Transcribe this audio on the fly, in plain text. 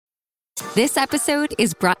This episode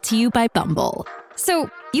is brought to you by Bumble. So,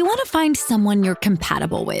 you want to find someone you're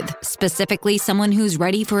compatible with, specifically someone who's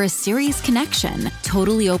ready for a serious connection,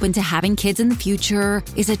 totally open to having kids in the future,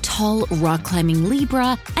 is a tall, rock-climbing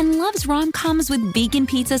Libra, and loves rom-coms with vegan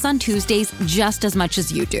pizzas on Tuesdays just as much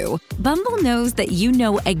as you do. Bumble knows that you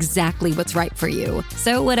know exactly what's right for you.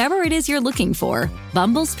 So whatever it is you're looking for,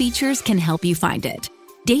 Bumble's features can help you find it.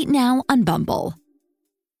 Date now on Bumble.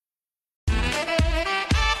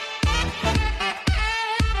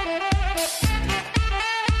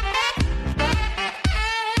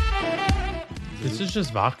 This is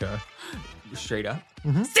just vodka. Straight up.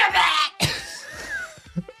 Mm-hmm. Step back!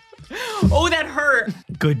 Oh, that hurt.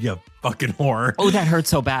 Good, you fucking whore. Oh, that hurt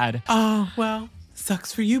so bad. Oh, well,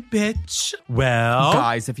 sucks for you, bitch. Well,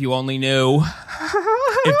 Guys, if you only knew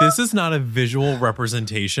if this is not a visual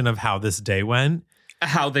representation of how this day went,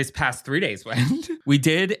 how this past 3 days went. We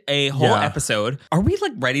did a whole episode. Are we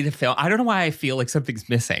like ready to film? I don't know why I feel like something's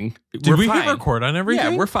missing. Did we hit record on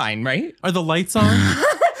everything? Yeah, we're fine, right? Are the lights on?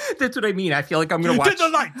 That's what I mean. I feel like I'm going to watch. Did the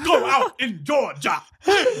lights go out in Georgia?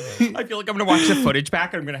 I feel like I'm going to watch the footage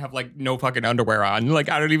back and I'm going to have like no fucking underwear on. Like,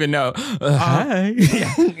 I don't even know. Hi.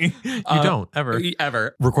 You don't, ever.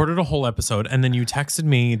 Ever. Recorded a whole episode and then you texted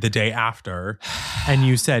me the day after and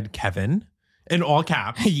you said, Kevin, in all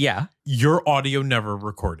caps, Yeah. your audio never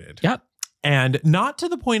recorded. Yep. And not to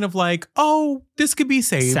the point of like, oh, this could be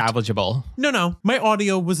saved. Salvageable. No. My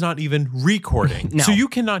audio was not even recording. No. So you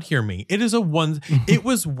cannot hear me. It is it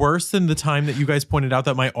was worse than the time that you guys pointed out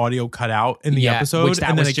that my audio cut out in the episode. Which that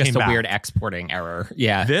and then was it just came a back. weird exporting error.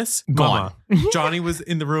 Yeah. This, Gone. Mama, Johnny was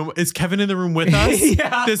in the room. Is Kevin in the room with us?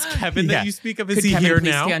 Yeah. This Kevin that you speak of, is Could he Kevin here please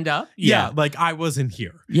now? Stand up? Yeah, like I wasn't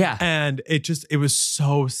here. Yeah. And it was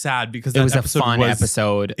so sad because It that was a episode fun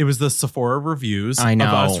episode. It was the Sephora reviews I know.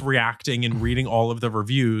 of us reacting and reading all of the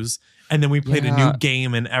reviews. And then we played a new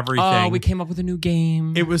game and everything. Oh, we came up with a new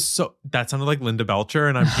game. It was that sounded like Linda Belcher,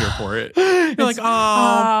 and I'm here for it. You're like,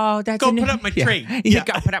 that's go put up my tray. Yeah,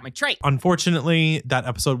 go put up my tray. Unfortunately, that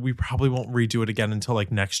episode, we probably won't redo it again until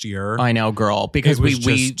like next year. I know, girl, because It was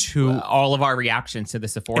we just too- all of our reactions to the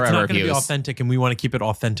Sephora It's not going to reviews. be authentic, and we want to keep it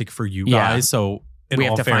authentic for you Yeah. guys. So in we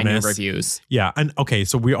all have to find fairness, new reviews. Yeah, and okay,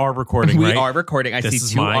 so we are recording. We right? are recording. I This see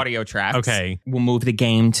is 2 audio tracks. Okay. We'll move the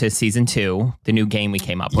game to season 2, the new game we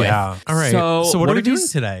came up with. Yeah. All right. So what are we doing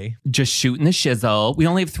today? Just shooting the shizzle. We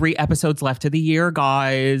only have 3 episodes left of the year,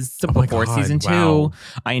 guys. Oh my before God, season 2. wow.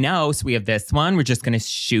 I know. So we have this one. We're just going to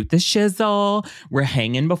shoot the shizzle. We're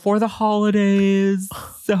hanging before the holidays.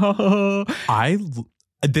 So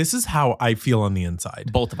This is how I feel on the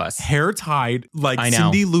inside. both of us. Hair tied like I know.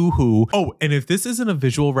 Cindy Lou Who. Oh, and if this isn't a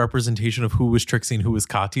visual representation of who was Trixie and who was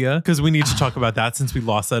Katya, because we need to talk about that since we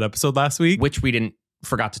lost that episode last week. Which we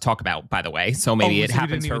forgot to talk about, by the way. So maybe it so we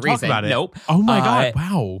happens didn't for even a talk reason. about it. Nope. Oh my God.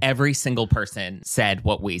 Wow. Every single person said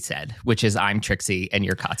what we said, which is I'm Trixie and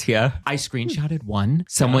you're Katya. I screenshotted one.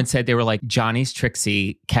 Someone said they were like, Johnny's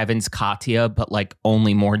Trixie, Kevin's Katya, but like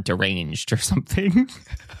only more deranged or something.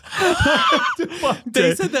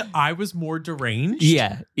 They said that I was more deranged.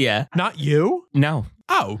 Yeah. Not you? No.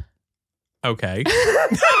 Oh. Okay.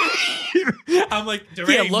 I'm like, Yeah,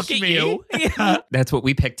 deranged look at me. you. Yeah. That's what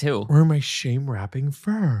we picked too. Where am I shame wrapping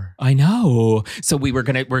fur? I know. So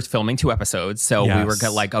we're filming 2 episodes. So we were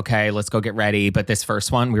Yes. like, okay, let's go get ready. But this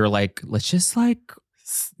first one, we were like, let's just like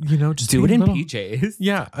Just do it be in little- PJs.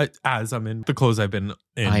 Yeah, as I'm in the clothes I've been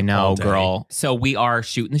in. I know, all day. girl. So we are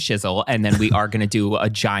shooting the shizzle, and then we are going to do a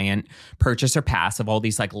giant purchase or pass of all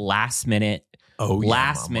these like last minute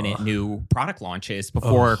new product launches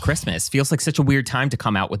before Christmas. Feels like such a weird time to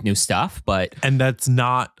come out with new stuff, but And that's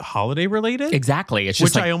not holiday related? exactly. It's Which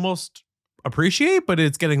just like, I almost appreciate, but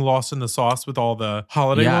it's getting lost in the sauce with all the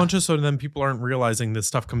holiday Yeah. launches. So then people aren't realizing this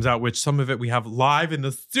stuff comes out, which some of it we have live in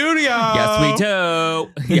the studio. yes, we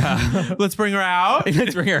do. Yeah. Let's bring her out.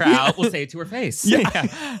 Let's bring her out. We'll say it to her face. Yeah.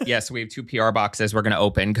 Yes, we have 2 PR boxes we're going to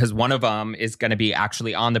open because one of them is going to be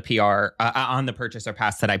actually on the PR, on the purchase or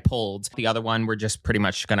pass that I pulled. The other one, we're just pretty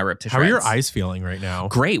much going to rip to How shreds. are your eyes feeling right now?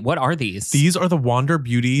 Great. What are these? These are the Wander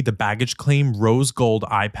Beauty, the baggage claim rose gold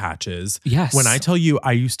eye patches. Yes. When I tell you,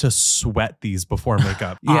 I used to sweat these before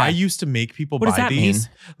makeup. Yeah. I used to make people What does buy that these.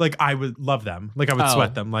 mean? Like I would love them. Like I would Oh.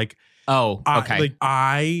 sweat them. Like Oh, okay.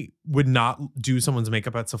 I would not do someone's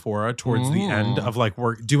makeup at Sephora towards the end of like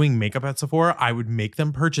work doing makeup at Sephora. I would make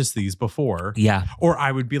them purchase these before. Yeah. Or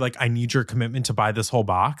I would be like, I need your commitment to buy this whole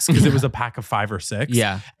box because it was a pack of 5 or 6.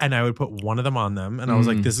 Yeah. And I would put one of them on them. And I was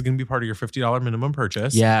like, this is going to be part of your $50 minimum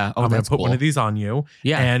purchase. Yeah. Oh, I'm going that's to put cool. one of these on you.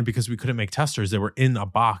 Yeah. And because we couldn't make testers, they were in a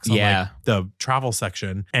box on Yeah. like the travel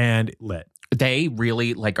section and lit. They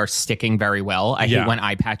really like are sticking very well. I hate when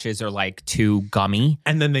eye patches are like too gummy.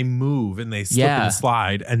 And then they move and they slip and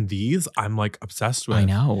slide. And these I'm like obsessed with. I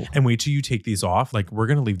know. And wait till you take these off. Like we're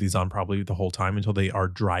going to leave these on probably the whole time until they are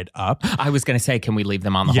dried up. I was going to say, can we leave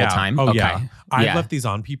them on the whole time? Oh, yeah. I've left these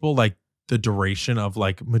on people like the duration of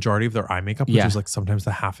like majority of their eye makeup, which is like sometimes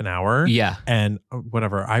a half an hour. Yeah. And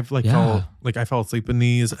whatever. I've like I fell asleep in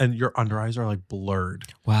these and your under eyes are like blurred.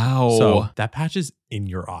 Wow. So that patch is in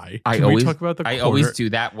your eye. I always do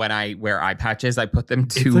that when I wear eye patches. I put them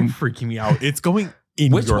to. It's like freaking me out. It's going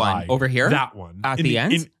in Which your one? eye. Over here? That one. At the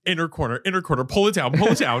end? In inner corner. Pull it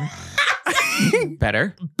down.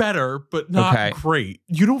 Better, but not great.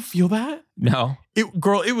 You don't feel that? No.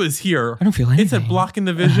 It was here. I don't feel anything. It said blocking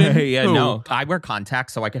the vision. No. I wear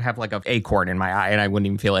contacts, so I could have like a acorn in my eye and I wouldn't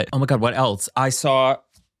even feel it. Oh my God, what else? I saw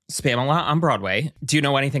Spamalot on Broadway. Do you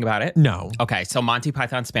know anything about it? No. Okay, so Monty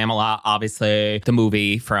Python Spamalot, obviously the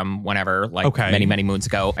movie from whenever, like many, many moons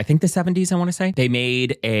ago. I think the 70s, I want to say. They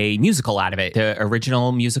made a musical out of it. The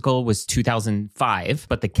original musical was 2005,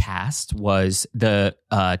 but the cast was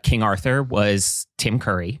King Arthur was Tim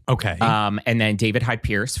Curry. Okay. And then David Hyde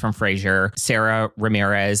Pierce from Frasier, Sarah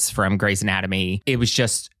Ramirez from Grey's Anatomy. It was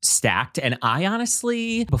just stacked. And I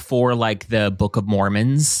honestly, before like the Book of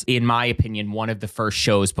Mormons, in my opinion, one of the first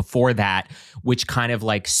shows before that, which kind of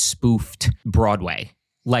like spoofed Broadway,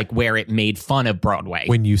 like where it made fun of Broadway.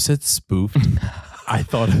 When you said spoofed, I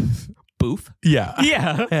thought of boof. Yeah.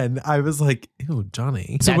 Yeah. And I was like, ew,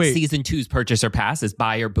 Johnny. So that's season 2's Purchase or Pass is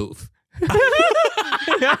buy or boof.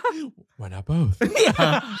 Why not both?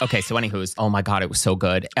 Yeah. Okay, so anywho's, oh my God, it was so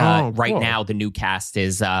good. Right now, the new cast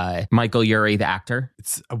is Michael Urie, the actor.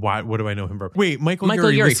 What do I know him from? Wait,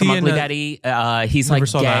 Michael Urie from Ugly Betty. He's like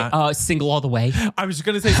gay. Single All the Way. I was just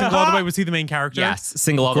going to say Single All the Way. Was he the main character? Yes,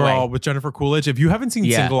 Single All the Way. With Jennifer Coolidge. If you haven't seen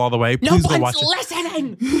Single All the Way, please go watch it.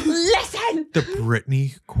 Listen. The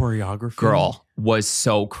Britney choreography. Girl. Was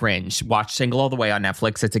so cringe. Watch Single All the Way on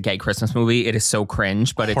Netflix. It's a gay Christmas movie. It is so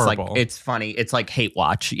cringe, but Horrible. It's like, it's funny. It's like hate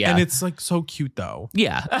watch. Yeah. And it's like so cute though.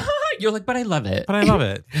 Yeah. You're like, but I love it.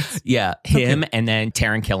 Yeah. Him and then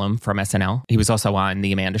Taran Killam from SNL. He was also on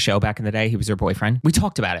The Amanda Show back in the day. He was her boyfriend. We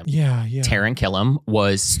talked about him. Yeah. Taran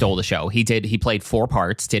Killam stole the show. He played 4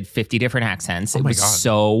 parts, did 50 different accents. It was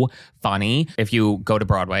so funny. If you go to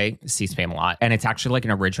Broadway, see Spamalot. And it's actually like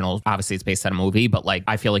an original. Obviously, it's based on a movie, but like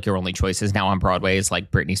I feel like your only choices now on Broadway is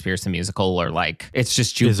like Britney Spears the musical or like it's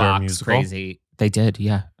just jukebox crazy. They did,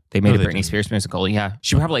 yeah. They made a Britney Spears musical, yeah.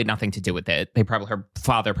 She probably had nothing to do with it. Her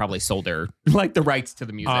father probably sold her like the rights to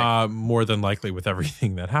the music. More than likely with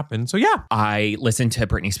everything that happened. So yeah. I listened to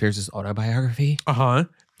Britney Spears' autobiography. Okay,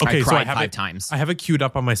 I have 5 times. I have it queued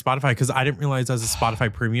up on my Spotify because I didn't realize as a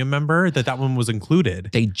Spotify premium member that one was included.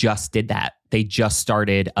 They just did that. They just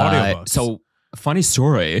started. Audiobooks. So funny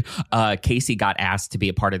story. Casey got asked to be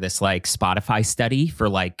a part of this like Spotify study for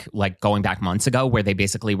like going back months ago where they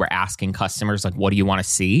basically were asking customers like, what do you want to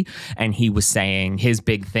see? And he was saying his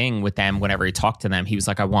big thing with them whenever he talked to them, he was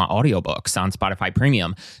like, I want audiobooks on Spotify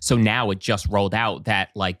Premium. So now it just rolled out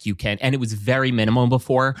that like you can, and it was very minimal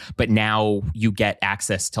before, but now you get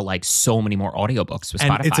access to like so many more audiobooks with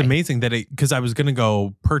Spotify. And it's amazing that because I was going to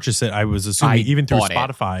go purchase it. I was assuming even through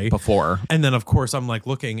Spotify before. And then of course I'm like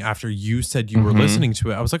looking after you said you were listening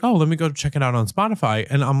to it. I was like, oh, let me go check it out on Spotify.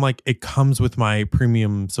 And I'm like, it comes with my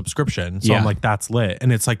premium subscription. So I'm like, that's lit.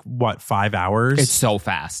 And it's like, what, 5 hours? It's so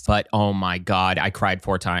fast. But oh my God, I cried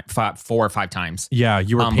 4 or 5 times. Yeah,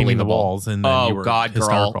 you were painting the walls and then you were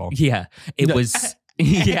hysterical. Girl. Yeah, it was...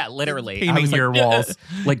 Yeah, literally. Painting your walls.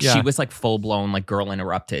 Like she was like full blown like Girl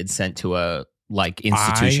Interrupted sent to a like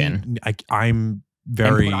institution. I'm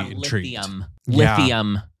very intrigued.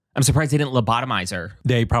 Lithium. I'm surprised they didn't lobotomize her.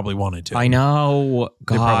 They probably wanted to. I know.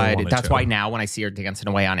 God. That's why now when I see her dancing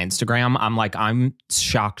away on Instagram, I'm like, I'm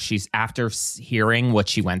shocked. She's after hearing what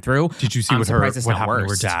she went through. Did you see what happened to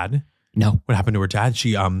her dad? No. What happened to her dad?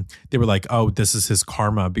 They were like, oh, this is his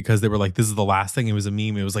karma because they were like, this is the last thing. It was a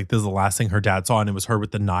meme. It was like, this is the last thing her dad saw. And it was her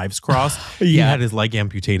with the knives crossed. He had his leg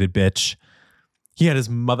amputated, bitch. He had his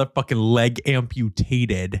motherfucking leg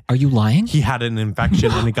amputated. Are you lying? He had an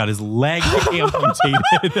infection and he got his leg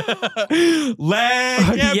amputated.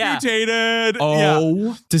 Leg amputated. Oh.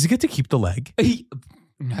 Yeah. Does he get to keep the leg? Hey.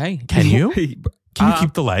 Can you? Can you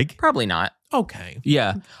keep the leg? Probably not. Okay.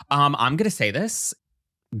 Yeah. I'm going to say this.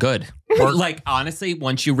 Good. Like, honestly,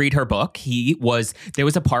 once you read her book, there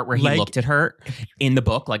was a part where he looked at her in the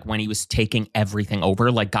book, like when he was taking everything over,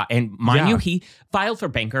 and mind you, he filed for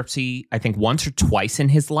bankruptcy, I think once or twice in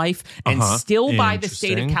his life, and still by the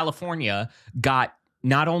state of California got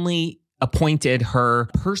not only appointed her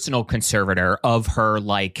personal conservator of her,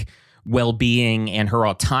 like, well-being and her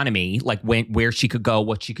autonomy, like where she could go,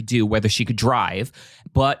 what she could do, whether she could drive,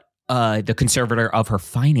 but the conservator of her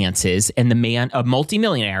finances and the man, a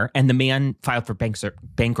multimillionaire, and the man filed for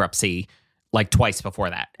bankruptcy like twice before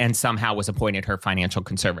that, and somehow was appointed her financial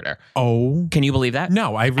conservator. Oh. Can you believe that?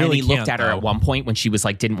 No, I really can't. And he looked at her at one point when she was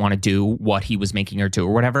like, didn't want to do what he was making her do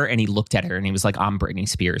or whatever. And he looked at her and he was like, I'm Britney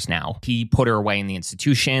Spears now. He put her away in the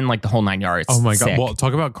institution, like the whole 9 yards. Oh my God. Sick. Well,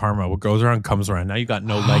 talk about karma. What goes around comes around. Now you got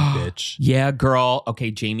no leg, bitch. Yeah, girl.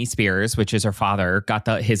 Okay, Jamie Spears, which is her father, got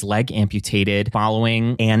his leg amputated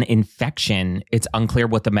following an infection. It's unclear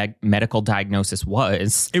what the medical diagnosis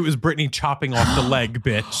was. It was Britney chopping off the leg,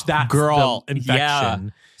 bitch. That's girl, the infection. Yeah.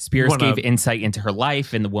 Spears gave insight into her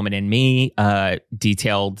life, and The Woman in Me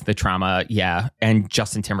detailed the trauma. Yeah. And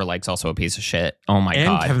Justin Timberlake's also a piece of shit. Oh my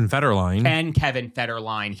God. And Kevin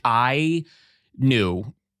Federline. I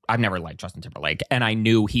knew, I've never liked Justin Timberlake, and I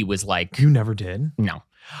knew he was like... You never did? No.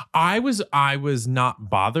 I was not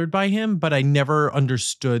bothered by him, but I never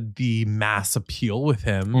understood the mass appeal with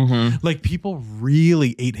him. Mm-hmm. Like, people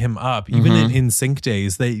really ate him up. Even in NSYNC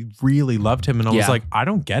days, they really loved him. And I was like, I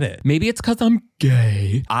don't get it. Maybe it's because I'm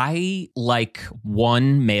gay. I like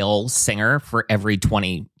one male singer for every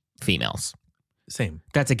 20 females. Same.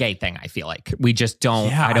 That's a gay thing, I feel like. We just don't,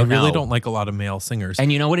 yeah, I really don't like a lot of male singers.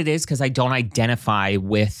 And you know what it is? Because I don't identify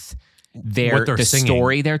with... the singing.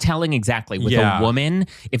 Story they're telling exactly with a woman.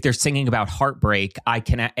 If they're singing about heartbreak, I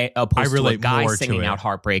can opposed to a guy singing out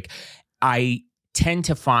heartbreak. I tend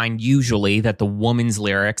to find usually that the woman's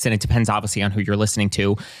lyrics, and it depends obviously on who you're listening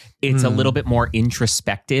to, it's a little bit more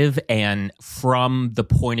introspective and from the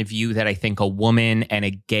point of view that I think a woman and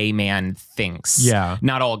a gay man thinks. Yeah.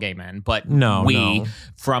 Not all gay men, but no.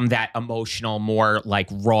 From that emotional, more like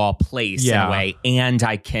raw place in a way. And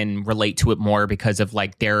I can relate to it more because of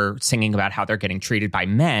like they're singing about how they're getting treated by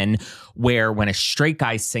men, where when a straight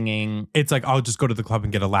guy's singing... It's like, I'll just go to the club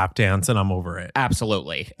and get a lap dance and I'm over it.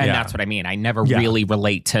 Absolutely. And that's what I mean. I never really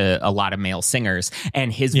relate to a lot of male singers.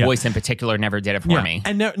 And his voice in particular never did it for me.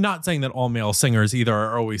 And not saying that all male singers either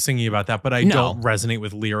are always singing about that, but I don't resonate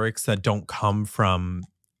with lyrics that don't come from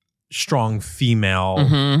strong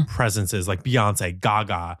female presences like Beyonce,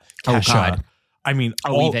 Gaga, Kesha. Oh God. I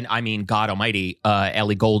mean, God Almighty,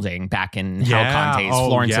 Ellie Goulding back in Hell Contes,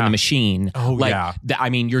 Florence and the Machine. Oh, like, yeah.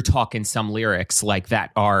 You're talking some lyrics like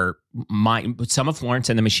that are some of Florence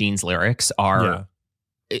and the Machine's lyrics are...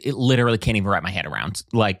 It literally can't even wrap my head around.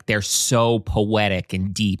 Like, they're so poetic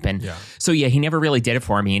and deep. And so, he never really did it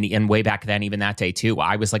for me. And way back then, even that day too,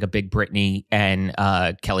 I was like a big Britney and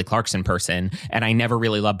Kelly Clarkson person. And I never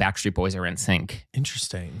really loved Backstreet Boys or NSYNC.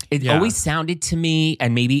 Interesting. It always sounded to me,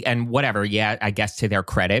 and whatever, I guess to their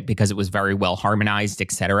credit, because it was very well harmonized,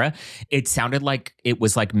 etc. It sounded like it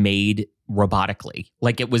was like made robotically.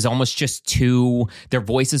 Like it was almost just their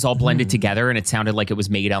voices all blended together, and it sounded like it was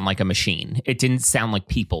made on like a machine. It didn't sound like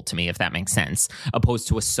people to me, if that makes sense, opposed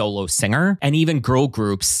to a solo singer. And even girl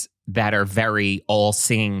groups that are very all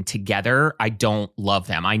singing together, I don't love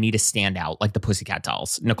them. I need a standout, like the Pussycat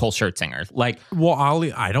Dolls, Nicole Scherzinger. Like, well,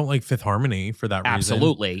 I don't like Fifth Harmony for that reason.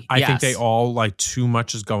 Absolutely, I think they all like too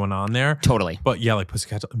much is going on there. Totally, but like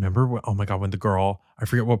Pussycat. Remember? Oh my God, when the girl, I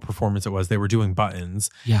forget what performance it was. They were doing Buttons.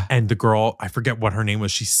 Yeah, and the girl, I forget what her name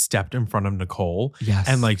was. She stepped in front of Nicole. Yes,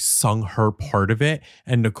 and like sung her part of it.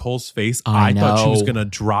 And Nicole's face, I thought she was gonna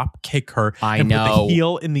drop kick her. Put the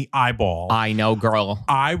heel in the eyeball. I know, girl.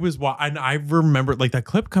 And I remember like that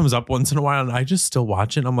clip comes up once in a while, and I just still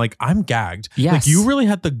watch it. And I'm like, I'm gagged. Yes, like you really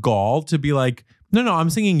had the gall to be like, no, I'm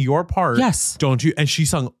singing your part. Yes, don't you? And she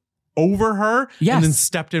sung over her, yes, and then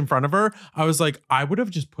stepped in front of her. I was like, I would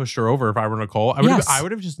have just pushed her over if I were Nicole. I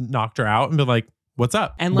would have just knocked her out and been like, what's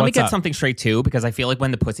up? And let me get something straight too, because I feel like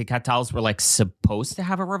when the Pussycat Dolls were like supposed to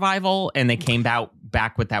have a revival and they came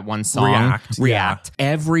back with that one song, React,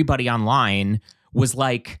 everybody online was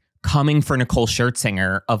like coming for Nicole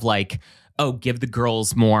Scherzinger of like, oh, give the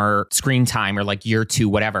girls more screen time, or like year two,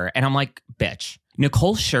 whatever. And I'm like, bitch,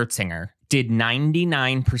 Nicole Scherzinger did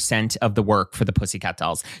 99% of the work for the Pussycat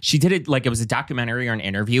Dolls. She did it like it was a documentary or an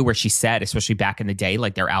interview where she said, especially back in the day,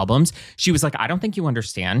 like their albums, she was like, I don't think you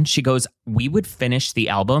understand. She goes, we would finish the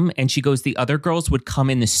album, and she goes, the other girls would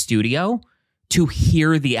come in the studio to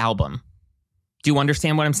hear the album. Do you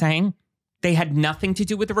understand what I'm saying? They had nothing to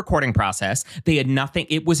do with the recording process. They had nothing.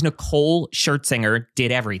 It was Nicole Scherzinger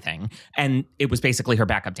did everything. And it was basically her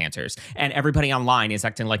backup dancers. And everybody online is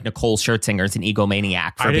acting like Nicole Scherzinger is an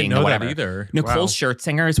egomaniac for being the whatever. That either. Nicole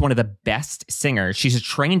Scherzinger is one of the best singers. She's a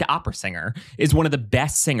trained opera singer, is one of the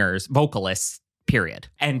best singers, vocalists, period.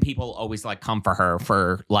 And people always like come for her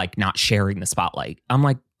for like not sharing the spotlight. I'm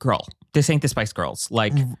like, girl, this ain't the Spice Girls.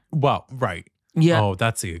 Like, well, right. Yeah. Oh,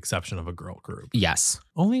 that's the exception of a girl group. Yes.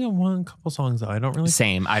 Only one couple songs though. I don't really.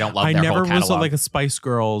 Same. I don't love their whole catalog. I never was like a Spice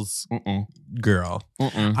Girls girl.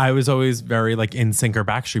 I was always very like NSYNC or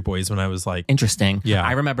Backstreet Boys when I was like. Interesting. Yeah.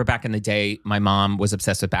 I remember back in the day, my mom was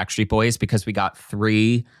obsessed with Backstreet Boys because we got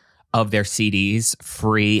 3 of their CDs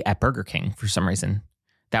free at Burger King for some reason.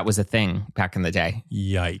 That was a thing back in the day.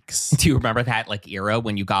 Yikes. Do you remember that like era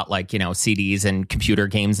when you got like, CDs and computer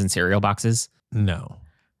games and cereal boxes? No.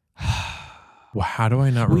 Well, how do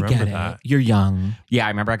I not remember that? You're young. Yeah, I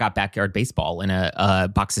remember I got Backyard Baseball in a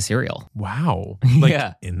box of cereal. Wow.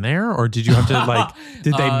 Like in there? Or did you have to like,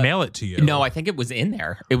 did they mail it to you? No, I think it was in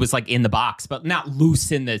there. It was like in the box, but not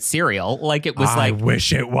loose in the cereal. Like it was I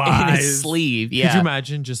wish it was. In a sleeve. Yeah. Could you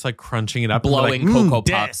imagine just like crunching it up? Blowing like, Cocoa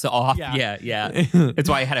Puffs off. Yeah. That's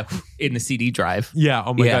why I had it in the CD drive. Yeah.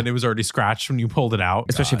 Oh my God. It was already scratched when you pulled it out.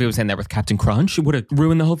 Especially if it was in there with Captain Crunch. It would have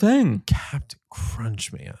ruined the whole thing. Captain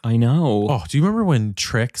Crunch, man. I know. Oh, do you remember when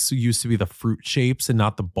Trix used to be the fruit shapes and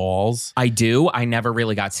not the balls? I do. I never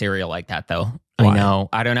really got cereal like that though. Why? I know.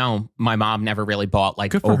 I don't know. My mom never really bought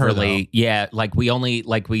like overly. Her, like we only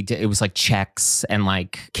like we did. It was like Chex and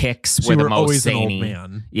like Kicks so were the were most always zany. An old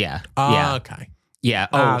man. Yeah. Okay. Yeah.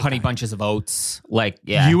 Oh, Honey Bunches of Oats. Like,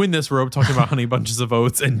 yeah. You in this robe talking about Honey Bunches of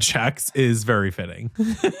Oats and Chex is very fitting.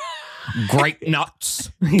 Great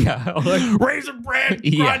nuts. Yeah. Raisin Bran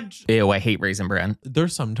crunch. Ew, I hate Raisin Bran.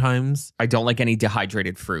 There's sometimes. I don't like any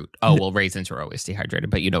dehydrated fruit. Oh, well, raisins are always dehydrated,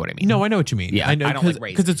 but you know what I mean. No, I know what you mean. Yeah, I know. I don't like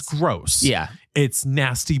raisins. Because it's gross. Yeah. It's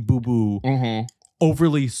nasty boo-boo.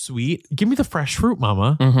 Overly sweet. Give me the fresh fruit,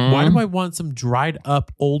 mama. Why do I want some dried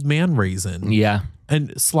up old man raisin? Yeah.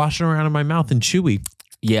 And sloshing around in my mouth and chewy.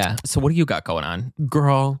 Yeah. So what do you got going on?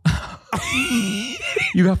 Girl.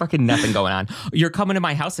 You got fucking nothing going on. You're coming to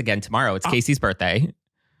my house again tomorrow. It's Casey's birthday.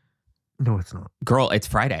 No, it's not. Girl, it's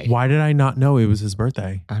Friday. Why did I not know it was his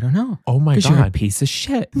birthday? I don't know. Oh my God. You're a piece of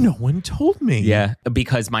shit. No one told me. Yeah.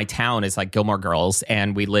 Because my town is like Gilmore Girls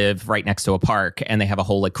and we live right next to a park and they have a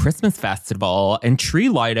whole like Christmas festival and tree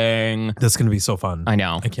lighting. That's going to be so fun. I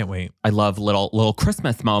know. I can't wait. I love little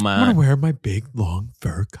Christmas moment. I'm going to wear my big long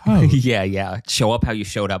fur coat. Yeah. Show up how you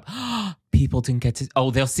showed up. People didn't get to. Oh,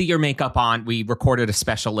 they'll see your makeup on. We recorded a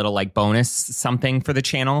special little like bonus something for the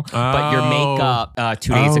channel. But your makeup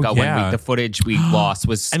 2 days ago when the footage we lost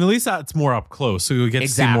was. And at least that's more up close. So you get to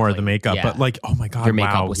see more of the makeup. Yeah. But like, oh my God. Your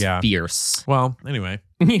makeup was fierce. Well, anyway.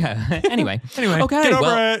 Yeah. Anyway. Okay. Get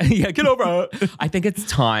over it. Yeah. Get over it. I think it's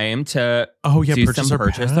time to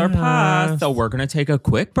purchase our pass. So we're going to take a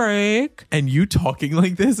quick break. And you talking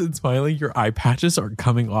like this and smiling, your eye patches are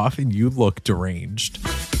coming off and you look deranged.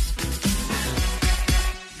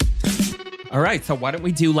 All right, so why don't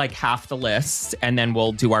we do like half the list and then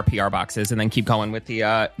we'll do our PR boxes and then keep going with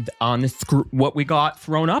the what we got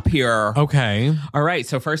thrown up here. Okay. All right,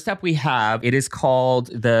 so first up we have, it is called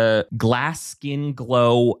the Glass Skin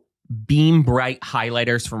Glow Beam Bright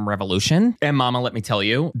Highlighters from Revolution. And mama, let me tell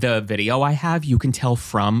you, the video I have, you can tell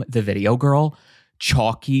from the video, girl,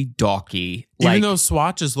 chalky docky. Even those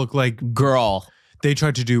swatches look like... Girl... They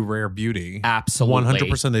tried to do Rare Beauty. Absolutely.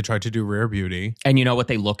 100% they tried to do Rare Beauty. And you know what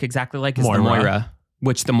they look exactly like? Is the Moira.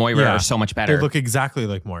 Which the Moira are so much better. They look exactly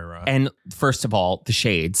like Moira. And first of all, the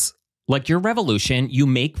shades. Like your Revolution, you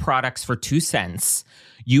make products for 2 cents.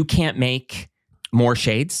 You can't make more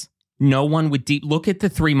shades. No one would look at the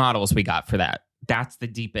 3 models we got for that. That's the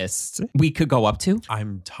deepest we could go up to.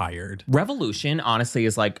 I'm tired. Revolution, honestly,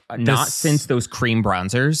 is like not since those cream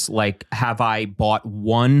bronzers. Like, have I bought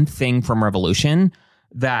one thing from Revolution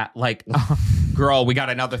that, like, girl, we got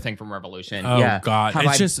another thing from Revolution. Oh, God.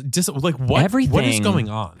 It's just like, what? Everything. What is going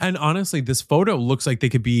on? And honestly, this photo looks like they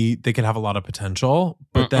could have a lot of potential.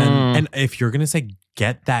 But then, and if you're going to say,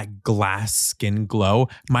 get that glass skin glow,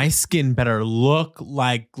 my skin better look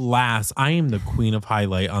like glass. I am the queen of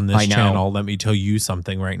highlight on this channel. Let me tell you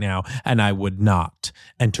something right now. And I would not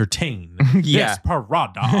entertain this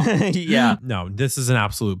parada. Yeah. No, this is an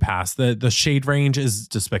absolute pass. The shade range is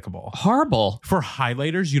despicable. Horrible. For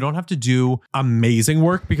highlighters, you don't have to do amazing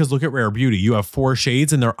work because look at Rare Beauty. You have 4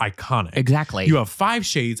 shades and they're iconic. Exactly. You have 5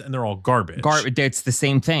 shades and they're all garbage. It's the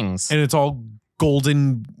same things. And it's all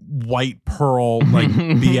golden white pearl like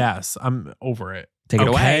BS. I'm over it. Take it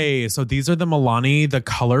away. Okay, so these are the Milani, the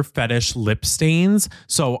Color Fetish lip stains.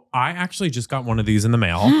 So I actually just got one of these in the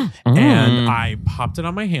mail and I popped it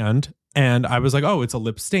on my hand and I was like, oh, it's a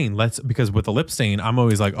lip stain. Because with a lip stain, I'm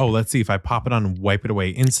always like, oh, let's see if I pop it on and wipe it away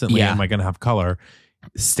instantly. Am I going to have color?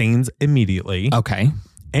 Stains immediately. Okay.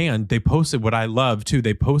 And they posted what I love too.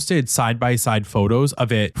 They posted side-by-side photos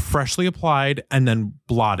of it freshly applied and then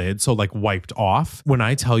blotted. So like wiped off. When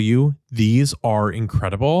I tell you these are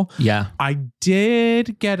incredible. Yeah. I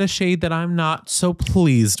did get a shade that I'm not so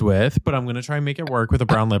pleased with, but I'm going to try and make it work with a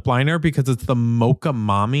brown lip liner because it's the Mocha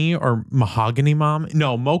Mommy or Mahogany Mom.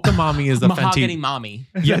 No, Mocha Mommy is the Mahogany Fenty. Mommy.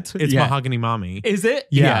 Yeah, it's Mahogany Mommy. Is it?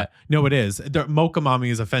 Yeah. No, it is. The Mocha Mommy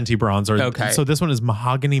is a Fenty bronzer. Okay. So this one is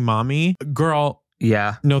Mahogany Mommy. Girl,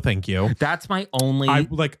 yeah. no thank you. That's my only...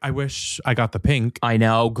 I wish I got the pink. I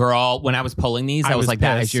know, girl. When I was pulling these, I was like,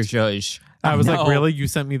 that is your zhuzh. I was like, really? You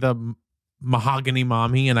sent me the Mahogany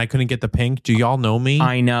Mommy and I couldn't get the pink? Do y'all know me?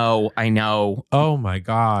 I know. Oh my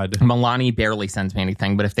God. Milani barely sends me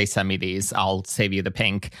anything, but if they send me these, I'll save you the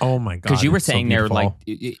pink. Oh my God. Because you were saying they're like...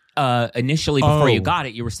 initially, before you got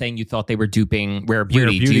it, you were saying you thought they were duping Rare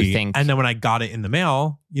Beauty. Do you think? And then when I got it in the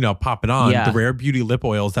mail, pop it on, the Rare Beauty lip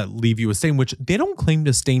oils that leave you a stain, which they don't claim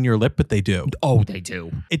to stain your lip, but they do. Oh, they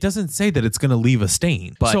do. It doesn't say that it's going to leave a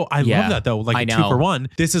stain. But, so I love that though. Like a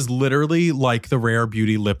 2-for-1. This is literally like the Rare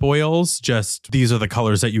Beauty lip oils. Just these are the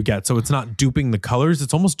colors that you get. So it's not duping the colors.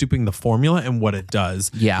 It's almost duping the formula and what it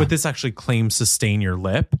does. Yeah. But this actually claims to stain your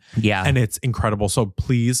lip. Yeah. And it's incredible. So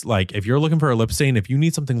please, like, if you're looking for a lip stain, if you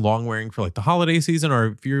need something long wearing for like the holiday season, or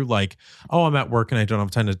if you're like, oh, I'm at work and I don't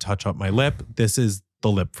have time to touch up my lip, this is the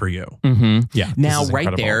lip for you. Mm-hmm. Yeah. Now,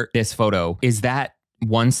 right there, this photo, is that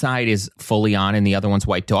one side is fully on and the other one's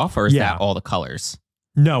wiped off, or is that all the colors?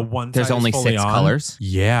 No, there's only 6 colors.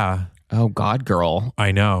 Yeah. Oh God, girl.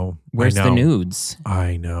 I know. Where's the nudes?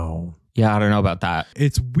 I know. Yeah, I don't know about that.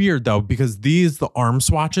 It's weird though, because the arm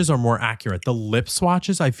swatches are more accurate. The lip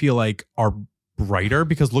swatches, I feel like, are brighter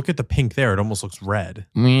because look at the pink there. It almost looks red.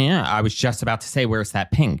 Yeah, I was just about to say, where's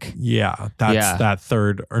that pink? Yeah, that's that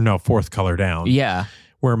 4th color down. Yeah.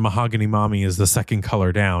 Where Mahogany Mommy is the 2nd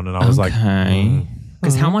color down. And I was like,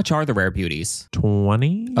 because how much are the Rare Beauties?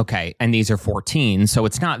 20. Okay. And these are 14. So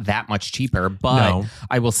it's not that much cheaper. But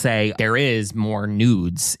I will say there is more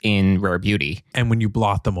nudes in Rare Beauty. And when you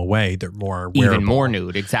blot them away, they're more wearable. Even more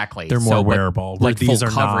nude. Exactly. They're more wearable. Like these full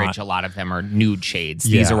are coverage, a lot of them are nude shades.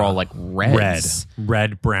 Yeah. These are all like reds.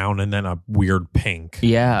 Red, brown, and then a weird pink.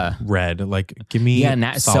 Yeah. Red. Like, give me and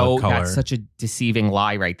that, solid color. That's such a deceiving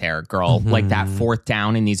lie right there, girl. Mm-hmm. Like that 4th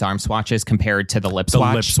down in these arm swatches compared to the lip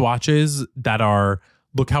swatch. The lip swatches that are...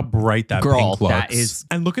 Look how bright that pink looks. That is,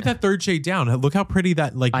 and look at that 3rd shade down. Look how pretty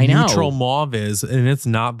that neutral mauve is. And it's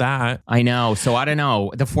not that. I know. So I don't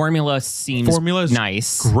know. The formula seems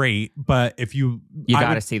nice. Great. But if you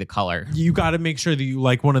got to see the color. You got to make sure that you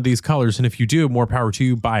like one of these colors. And if you do, more power to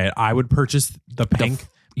you, buy it. I would purchase the pink.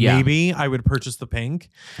 Maybe I would purchase the pink.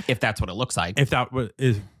 If that's what it looks like. If that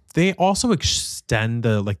is... They also extend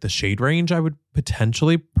the shade range. I would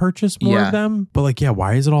potentially purchase more of them. But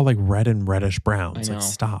why is it all like red and reddish brown? It's like,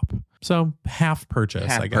 stop. So half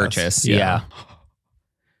purchase, I guess. Purchase, yeah.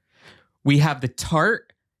 We have the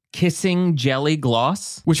Tarte Kissing Jelly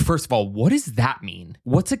Gloss, which first of all, what does that mean?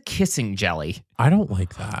 What's a kissing jelly? I don't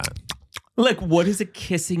like that. Like, what is a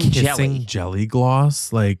kissing jelly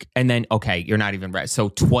gloss? Like, and then you're not even ready. So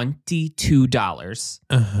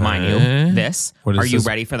 $22, mind you. This. Are you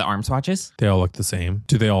ready for the arm swatches? They all look the same.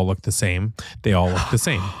 Do they all look the same? They all look the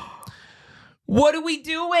same. What are we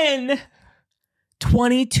doing?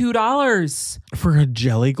 $22 for a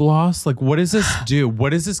jelly gloss. Like, what does this do?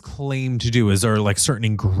 What does this claim to do? Is there like certain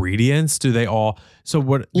ingredients? Do they all? So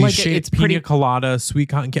what? These shades, pina colada, sweet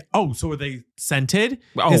cotton candy. Oh, so are they scented?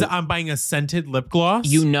 Oh, I'm buying a scented lip gloss.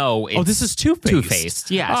 It's this is Too Faced. Too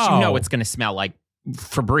Faced. Yeah, it's going to smell like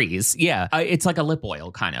Febreze. Yeah, it's like a lip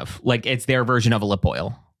oil, kind of like it's their version of a lip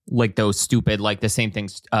oil. Like those stupid, like the same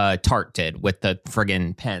things Tarte did with the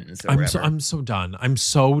friggin' pens. I'm so done. I'm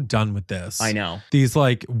so done with this. I know. These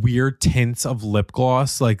like weird tints of lip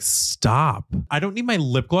gloss. Like, stop. I don't need my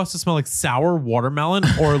lip gloss to smell like sour watermelon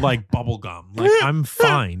or like bubble gum. Like, I'm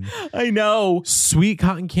fine. I know. Sweet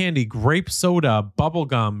cotton candy, grape soda, bubble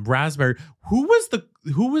gum, raspberry. Who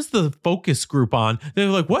was the focus group on? They're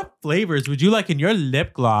like, what flavors would you like in your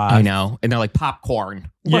lip gloss? I know. And they're like, popcorn.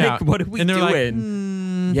 Yeah. Like, what are we doing? Like,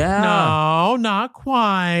 no, not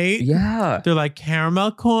quite. Yeah. They're like,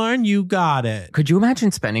 caramel corn, you got it. Could you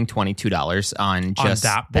imagine spending $22 on just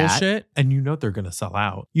that bullshit? And they're going to sell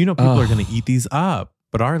out. People are going to eat these up.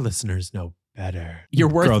 But our listeners know better. You're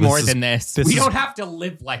worth more than this. We don't have to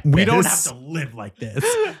live like this. We don't have to live like this.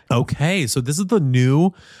 Okay, so this is the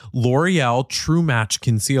new L'Oreal True Match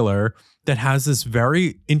Concealer. that has this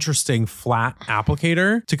very interesting flat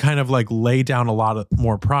applicator to kind of like lay down a lot of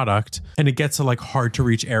more product, and it gets to like hard to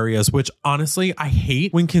reach areas, which honestly I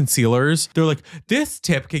hate when concealers, they're like, this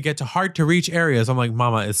tip could get to hard to reach areas. I'm like,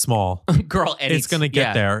 mama, it's small. Girl, it's gonna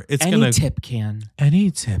get there. Any tip can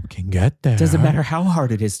get there. Doesn't matter how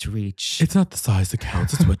hard it is to reach. It's not the size that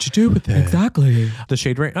counts, it's what you do with it. Exactly. The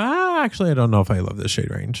shade range, actually I don't know if I love this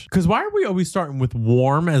shade range, because why are we always starting with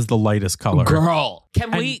warm as the lightest color? Girl,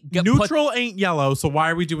 can we neutral ain't yellow, so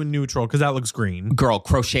why are we doing neutral? Because that looks green. Girl,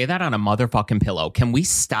 crochet that on a motherfucking pillow. Can we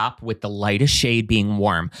stop with the lightest shade being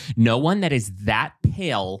warm? No one that is that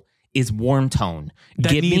pale is warm tone.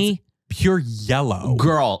 Give me pure yellow.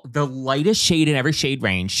 Girl, the lightest shade in every shade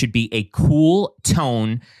range should be a cool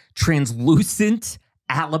tone, translucent,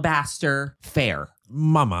 alabaster, fair.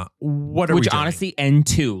 Mama, what are we doing? Which honestly,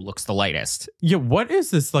 N2 looks the lightest. Yeah, what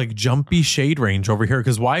is this like jumpy shade range over here?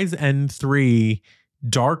 Because why is N3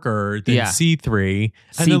 darker than C3?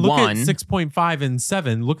 And then look at 6.5 and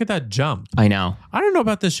 7. Look at that jump. I know. I don't know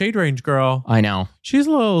about the shade range, girl. I know. She's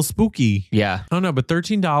a little spooky. Yeah. I don't know, but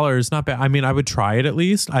 $13, not bad. I mean, I would try it at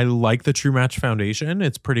least. I like the True Match foundation.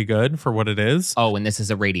 It's pretty good for what it is. Oh, and this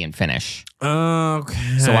is a radiant finish.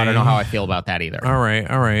 Okay. So I don't know how I feel about that either. All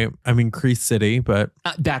right. I mean, Crease City, but...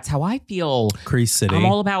 that's how I feel. Crease City. I'm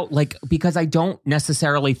all about, like, because I don't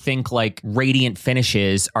necessarily think, like, radiant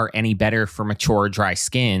finishes are any better for mature, dry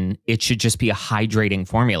skin. It should just be a hydrating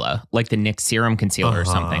formula, like the NYX Serum Concealer or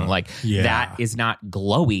something. Like, that is not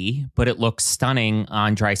glowy, but it looks stunning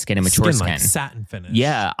on dry skin and mature skin. Like satin finish.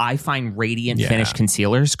 Yeah, I find radiant finish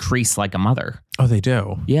concealers crease like a mother. Oh, they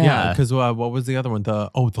do. Yeah. Because what was the other one? The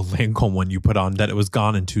Lancome one you put on that it was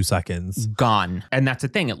gone in 2 seconds. Gone. And that's the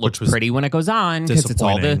thing. It looks pretty when it goes on because it's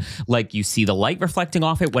all the, like, you see the light reflecting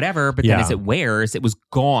off it, whatever. But then as it wears, it was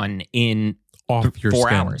gone in off your 4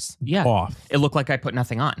 skin. hours. Yeah. Off. It looked like I put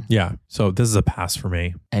nothing on. Yeah. So this is a pass for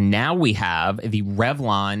me. And now we have the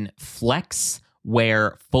Revlon Flex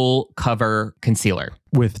Wear Full Cover Concealer.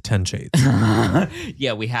 With 10 shades.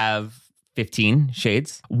 Yeah, we have 15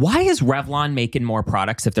 shades. Why is Revlon making more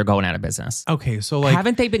products if they're going out of business? Okay, so like...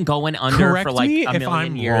 haven't they been going under for like a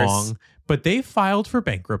million years? Wrong, but they filed for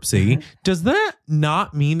bankruptcy. Does that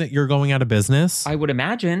not mean that you're going out of business? I would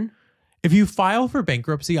imagine. If you file for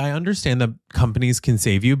bankruptcy, I understand that companies can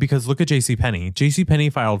save you because look at JCPenney.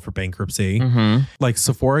 JCPenney filed for bankruptcy. Mm-hmm. Like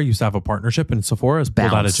Sephora used to have a partnership and Sephora has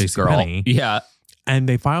pulled out of JCPenney. Yeah. And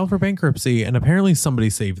they filed for bankruptcy and apparently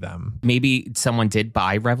somebody saved them. Maybe someone did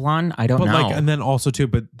buy Revlon. I don't know. Like, and then also too,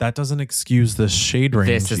 but that doesn't excuse the shade range.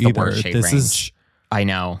 This is either. The worst shade range. I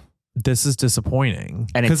know. This is disappointing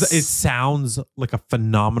because it sounds like a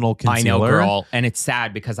phenomenal concealer. I know, girl. And it's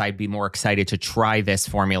sad because I'd be more excited to try this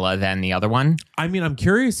formula than the other one. I mean, I'm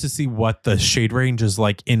curious to see what the shade range is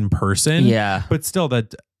like in person. Yeah. But still,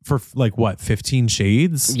 that for like what, 15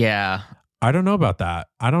 shades? Yeah. I don't know about that.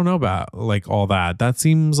 I don't know about like all that. That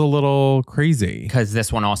seems a little crazy. Because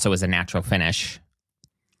this one also is a natural finish.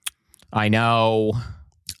 I know.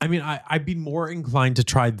 I mean, I'd be more inclined to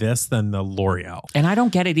try this than the L'Oreal. And I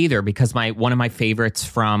don't get it either because one of my favorites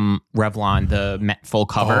from Revlon, the Matte Full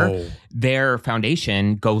Cover, their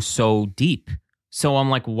foundation goes so deep. So I'm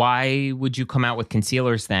like, why would you come out with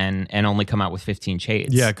concealers then and only come out with 15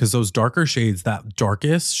 shades? Yeah, because those darker shades, that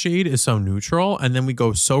darkest shade is so neutral. And then we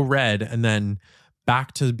go so red and then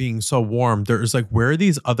back to being so warm. There's like, where are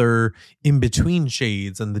these other in-between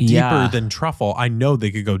shades and the deeper than truffle? I know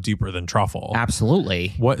they could go deeper than truffle.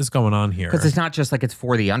 Absolutely. What is going on here? Because it's not just like it's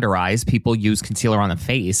for the under eyes. People use concealer on the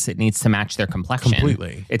face. It needs to match their complexion.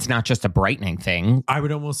 Completely. It's not just a brightening thing. I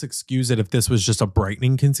would almost excuse it if this was just a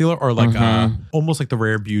brightening concealer or like almost like the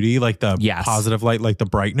Rare Beauty, like the positive light, like the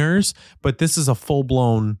brighteners. But this is a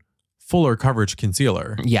full-blown fuller coverage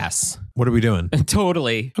concealer. Yes. What are we doing?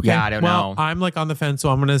 Totally. Okay. Yeah, I don't know. I'm like on the fence, so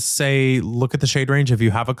I'm going to say look at the shade range. If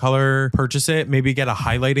you have a color, purchase it. Maybe get a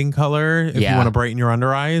highlighting color if you want to brighten your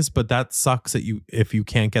under eyes. But that sucks that if you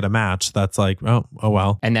can't get a match. That's like, oh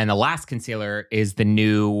well. And then the last concealer is the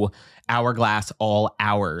new Hourglass All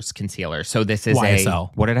Hours concealer. So this is YSL.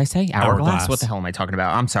 What did I say? Hourglass? What the hell am I talking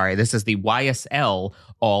about? I'm sorry. This is the YSL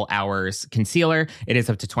All Hours concealer. It is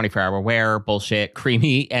up to 24-hour wear, bullshit,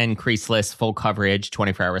 creamy and creaseless, full coverage,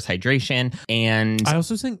 24 hours hydration. And I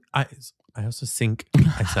also think I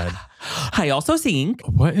said. I also think.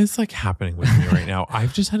 What is like happening with me right now?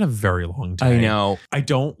 I've just had a very long day. I know. I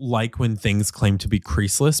don't like when things claim to be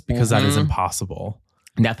creaseless because that is impossible.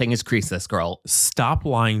 Nothing is creaseless, girl. Stop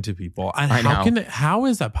lying to people. And how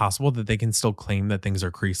is that possible that they can still claim that things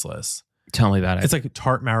are creaseless? Tell me about it. It's like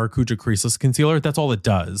Tarte Maracuja creaseless concealer. That's all it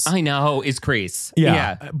does. I know, is crease.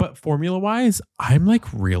 Yeah. But formula wise, I'm like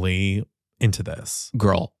really into this.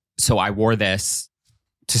 Girl. So I wore this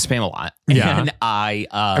to spam a lot. Yeah. And I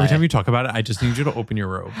every time you talk about it, I just need you to open your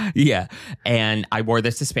robe. Yeah. And I wore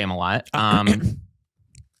this to spam a lot.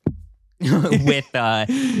 With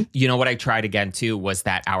you know what I tried again too was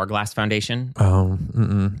that Hourglass foundation. Oh,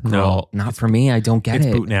 no, not for me. I don't get it's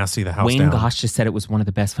it. boot nasty. The house Wayne down. Goss just said it was one of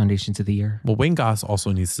the best foundations of the year. Well, Wayne Goss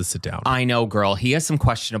also needs to sit down. I know, girl. He has some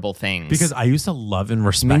questionable things. Because I used to love and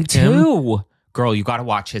respect me him. too. Girl, you got to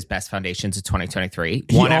watch his best foundations of 2023.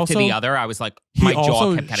 One after the other. I was like, my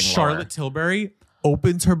jaw kept getting Charlotte lower. Tilbury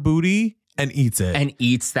opens her booty and eats it. And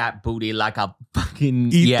eats that booty like a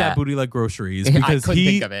fucking... Eat that booty like groceries. Because I couldn't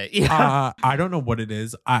think of it. Yeah. I don't know what it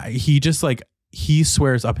is. He just like, he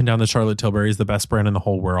swears up and down that Charlotte Tilbury is the best brand in the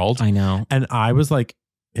whole world. I know. And I was like,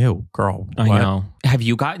 ew, girl. I know. Have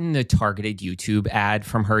you gotten the targeted YouTube ad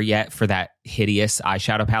from her yet for that hideous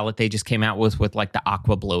eyeshadow palette they just came out with like the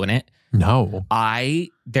aqua blue in it? No.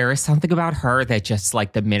 There is something about her that just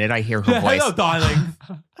like the minute I hear her voice. Hello, darling.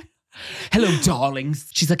 Hello, darlings.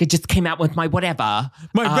 She's like, I just came out with my whatever.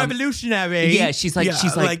 My revolutionary. Yeah, she's like,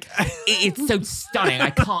 it's so stunning. I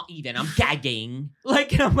can't even. I'm gagging.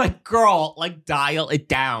 Like, and I'm like, girl, like dial it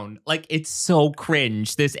down. Like, it's so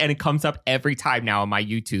cringe. And it comes up every time now on my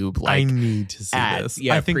YouTube. Like, I need to see this.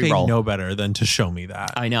 Yeah, I think pre-roll. they know better than to show me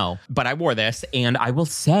that. I know. But I wore this, and I will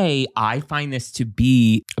say I find this to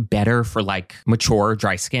be better for like mature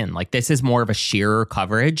dry skin. Like, this is more of a sheer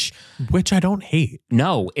coverage. Which I don't hate.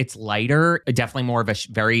 No, it's lighter, definitely more of a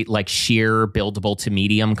very like sheer buildable to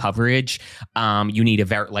medium coverage. You need a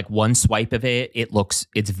very like one swipe of it.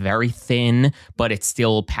 It's very thin, but it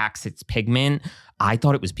still packs its pigment. I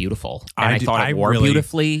thought it was beautiful. And I thought it wore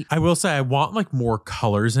beautifully. I will say I want like more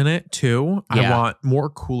colors in it too. Yeah. I want more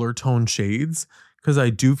cooler tone shades because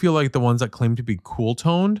I do feel like the ones that claim to be cool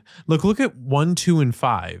toned. Look at 1, 2, and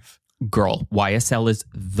 5. Girl, YSL is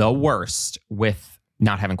the worst with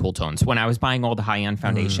not having cool tones. When I was buying all the high-end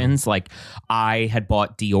foundations, like I had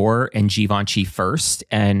bought Dior and Givenchy first,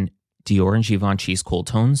 and Dior and Givenchy's cool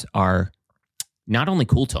tones are not only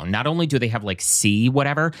cool tone, not only do they have like C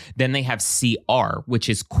whatever, then they have CR, which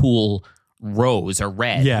is cool rose or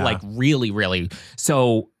red. Yeah. Like really, really.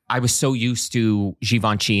 So I was so used to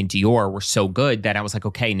Givenchy and Dior were so good that I was like,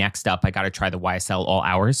 okay, next up, I got to try the YSL All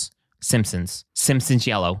Hours. Simpsons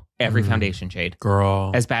yellow, every foundation shade. Girl.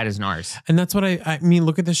 As bad as NARS. And that's what I mean,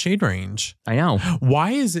 look at the shade range. I know.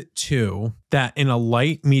 Why is it too that in a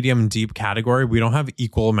light, medium, deep category, we don't have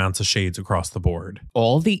equal amounts of shades across the board?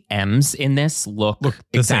 All the M's in this look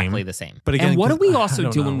exactly the same. But again, and what are we also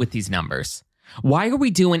doing with these numbers? Why are we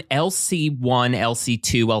doing LC1,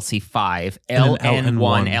 LC2, LC5,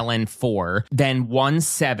 LN1, LN4, then 1,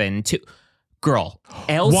 7, 2... Girl,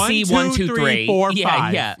 LC 1, 2, 3, 4,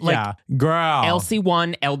 5. Yeah. Like, yeah, girl.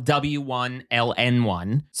 LC1, LW1,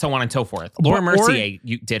 LN1, so on and so forth. Laura Mercier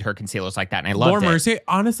did her concealers like that, and I loved Laura Mercier,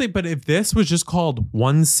 honestly, but if this was just called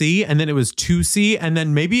 1C and then it was 2C and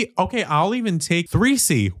then maybe, okay, I'll even take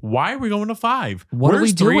 3C. Why are we going to 5? What are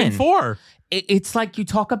we doing? 3 and 4? It's like you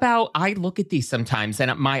talk about, I look at these sometimes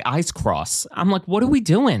and my eyes cross. I'm like, what are we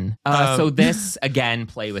doing? So this, again,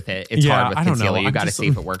 play with it. It's hard with concealer. You got to see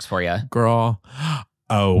if it works for you. Girl.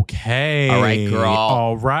 Okay. All right, girl.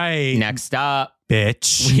 All right. Next up.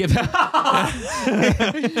 Bitch.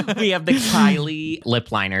 We have the Kylie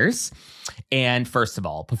lip liners. And first of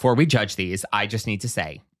all, before we judge these, I just need to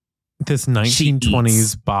say, this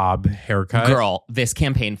 1920s bob haircut. Girl, this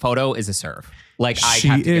campaign photo is a serve. Like, I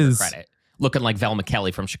have to give her credit. Looking like Velma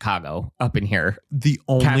Kelly from Chicago up in here. The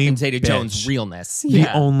only Catherine Zeta-Jones realness.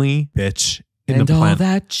 The only bitch in and the planet. And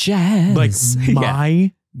all that jazz. Like,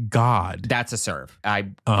 my God. That's a serve. I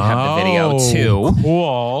have the video too.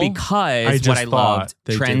 Cool. Because what I loved,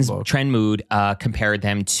 Trend Mood compared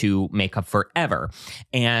them to Makeup Forever.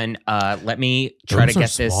 And let me try to get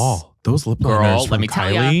this. Those lip liners from let me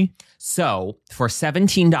Kylie. Tell you. So for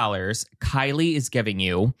 $17, Kylie is giving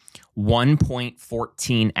you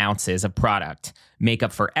 1.14 ounces of product.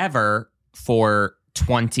 Makeup Forever for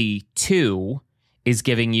 $22 is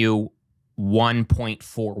giving you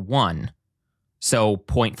 1.41. So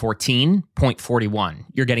 0.14, 0.41.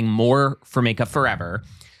 You're getting more for Makeup Forever.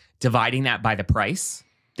 Dividing that by the price,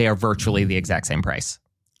 they are virtually the exact same price.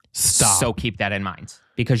 Stop. So keep that in mind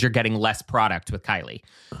because you're getting less product with Kylie.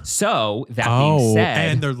 So that being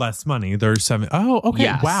said, and they're less money. They're $7. Oh, okay.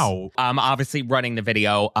 Yes. Wow. I'm obviously running the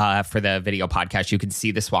video for the video podcast. You can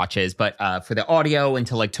see the swatches, but for the audio and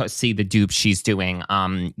to see the dupes she's doing,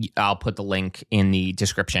 I'll put the link in the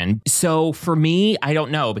description. So for me, I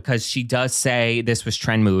don't know because she does say this was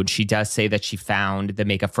Trend Mood. She does say that she found the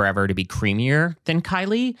Makeup Forever to be creamier than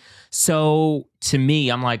Kylie. So to me,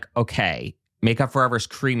 I'm like, okay. Makeup Forever's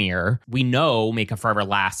creamier. We know Makeup Forever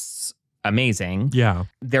lasts amazing. Yeah.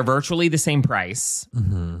 They're virtually the same price.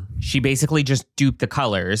 Mm-hmm. She basically just duped the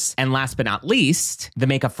colors. And last but not least, the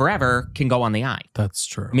Makeup Forever can go on the eye. That's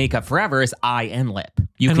true. Makeup Forever is eye and lip.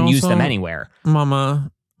 You can use them anywhere.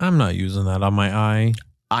 Mama, I'm not using that on my eye.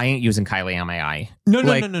 I ain't using Kylie on my eye. No.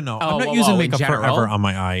 I'm not using Makeup Forever on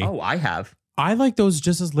my eye. Oh, I have. I like those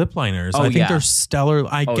just as lip liners. I think they're stellar.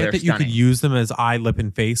 I get that you could use them as eye, lip,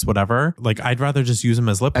 and face, whatever. Like, I'd rather just use them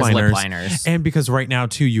as lip liners. And because right now,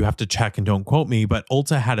 too, you have to check and don't quote me, but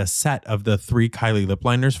Ulta had a set of the 3 Kylie lip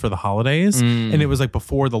liners for the holidays. And it was like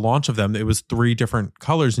before the launch of them, it was 3 different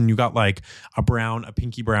colors. And you got like a brown, a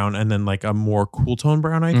pinky brown, and then like a more cool tone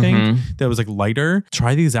brown, I think, that was like lighter.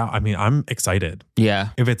 Try these out. I mean, I'm excited. Yeah.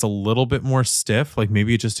 If it's a little bit more stiff, like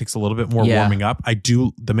maybe it just takes a little bit more warming up.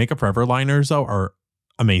 The Makeup Forever liners though are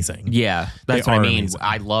amazing. Yeah, that's what I mean. Amazing.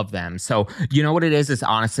 I love them. So you know what it is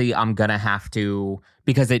honestly, I'm going to have to,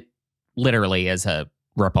 because it literally is a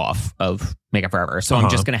ripoff of Makeup Forever. So I'm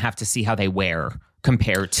just going to have to see how they wear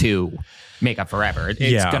compared to Makeup Forever.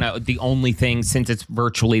 It's gonna, the only thing, since it's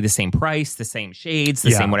virtually the same price, the same shades,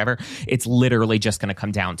 the same whatever, it's literally just going to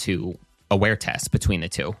come down to a wear test between the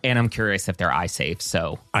two. And I'm curious if they're eye safe.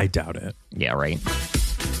 So I doubt it. Yeah, right.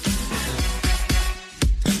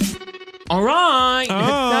 All right. Next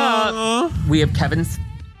up, we have Kevin's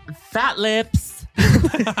fat lips. This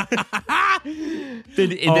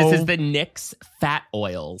is the NYX Fat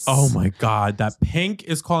Oils. Oh my God. That pink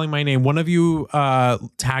is calling my name. One of you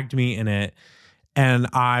tagged me in it. And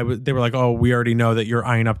they were like, oh, we already know that you're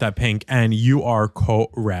eyeing up that pink. And you are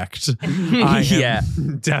correct. I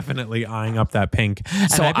am definitely eyeing up that pink.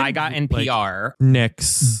 So I got in PR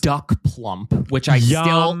NYX Duck Plump, which I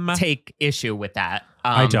still take issue with that.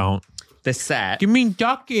 I don't. The set. You mean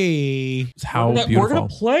Ducky? How beautiful. We're going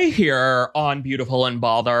to play here on Beautiful and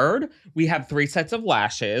Bothered. We have 3 sets of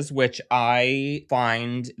lashes, which I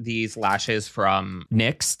find these lashes from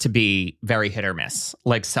NYX to be very hit or miss.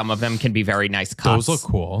 Like, some of them can be very nice cuts. Those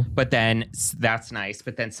look cool. But then that's nice.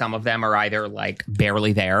 But then some of them are either like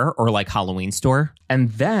barely there or like Halloween store.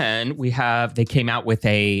 And then they came out with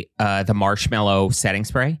the marshmallow setting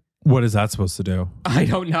spray. What is that supposed to do? I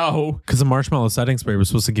don't know. Because the marshmallow setting spray was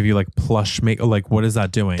supposed to give you like plush makeup. Like, what is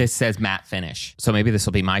that doing? This says matte finish. So maybe this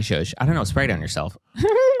will be my zhuzh. I don't know. Spray it on yourself.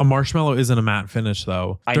 A marshmallow isn't a matte finish,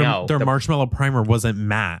 though. I know. Their marshmallow primer wasn't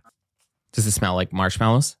matte. Does it smell like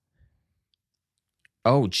marshmallows?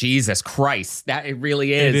 Oh, Jesus Christ. It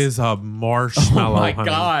really is. It is a marshmallow. Oh, my honey.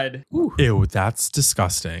 God. Ew, that's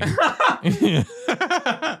disgusting.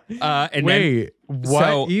 And wait,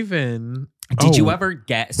 what even... Did you ever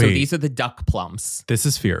get... So these are the Duck Plumps. This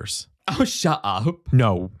is fierce. Oh, shut up.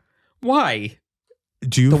 No. Why?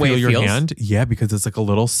 Do you feel your hand? Yeah, because it's like a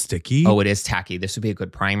little sticky. Oh, it is tacky. This would be a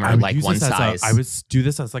good primer, like one size. I would do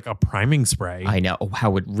this as like a priming spray. I know. Oh,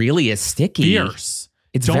 how it really is sticky. Fierce.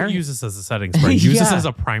 Don't use this as a setting spray. Use this as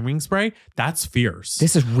a priming spray. That's fierce.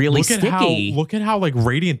 This is really sticky. Look at how like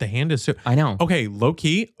radiant the hand is. I know. Okay, low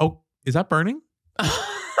key. Oh, is that burning?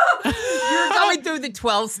 Going through the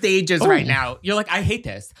 12 stages right now. You're like, I hate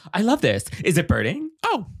this. I love this. Is it burning?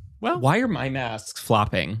 Oh, well. Why are my masks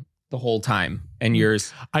flopping the whole time? And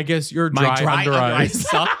yours? I guess you're dry under eyes. I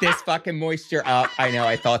suck this fucking moisture up. I know.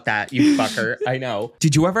 I thought that, you fucker. I know.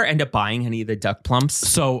 Did you ever end up buying any of the Duck Plumps?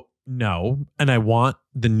 So, no. And I want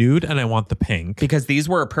the nude and I want the pink. Because these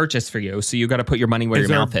were a purchase for you. So you got to put your money where your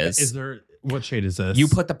mouth is. What shade is this? You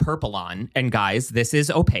put the purple on. And guys, this is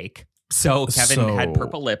opaque. So Kevin had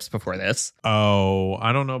purple lips before this. Oh,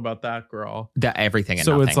 I don't know about that, girl. Everything and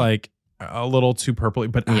so nothing. It's like a little too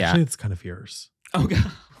purpley, but actually it's kind of fierce. Oh,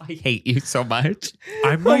 God. I hate you so much.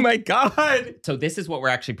 Oh, my God. So this is what we're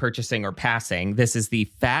actually purchasing or passing. This is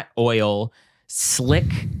the Fat Oil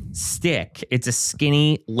Slick Stick. It's a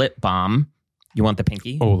skinny lip balm. You want the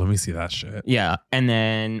pinky? Oh, let me see that shit. Yeah. And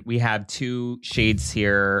then we have 2 shades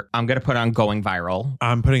here. I'm going to put on Going Viral.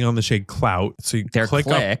 I'm putting on the shade Clout. So you click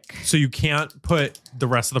up. So you can't put the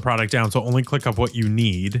rest of the product down. So only click up what you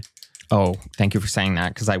need. Oh, thank you for saying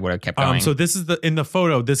that, because I would have kept going. So this is in the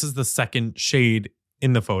photo, this is the second shade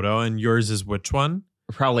in the photo. And yours is which one?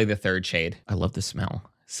 Probably the 3rd shade. I love the smell.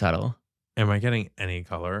 Subtle. Am I getting any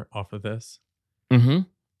color off of this? Mm-hmm.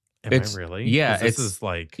 Am I really? Yeah. This is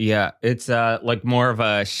like... Yeah. It's like more of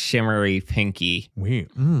a shimmery pinky.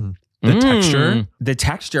 Weird. The texture? The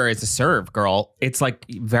texture is a serve, girl. It's like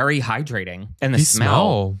very hydrating. And the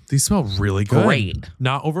smell. These smell really good. Great.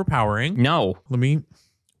 Not overpowering. No. Let me...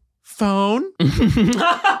 Phone?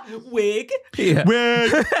 Wig? Yeah.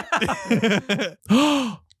 Wig!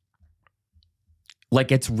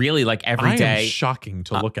 Like it's really like every I day. am shocking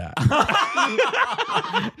to look at.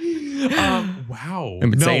 Wow.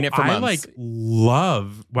 I've been saying it for months. I like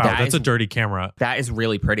love. Wow, that's a dirty camera. That is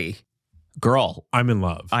really pretty. Girl. I'm in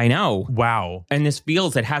love. I know. Wow. And this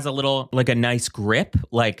feels, it has a little, like a nice grip.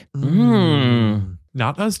 Like,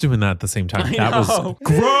 Not us doing that at the same time. That was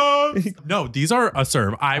gross. No, these are a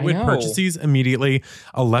serve. I would purchase these immediately.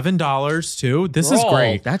 $11 too. This is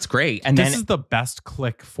great. That's great. And this is the best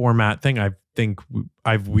click format thing I think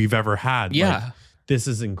we've ever had. Yeah. Like, this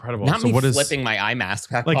is incredible. Not so me what is flipping my eye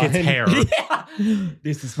mask back like on. it's hair. Yeah.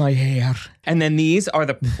 This is my hair. And then these are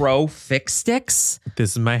the Pro Fix Sticks.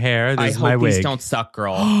 This is my hair. This is my I hope wig. these don't suck,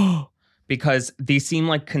 girl. Because these seem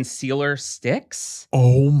like concealer sticks.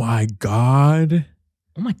 Oh my God.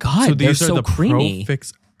 Oh my God. So these they're are so the creamy. Pro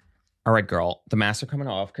Fix. All right, girl. The masks are coming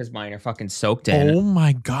off because mine are fucking soaked in. Oh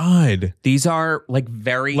my God. These are like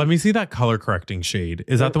very. Let me see that color correcting shade.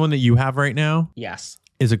 Is that the one that you have right now? Yes.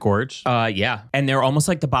 Is it gorge? Yeah. And they're almost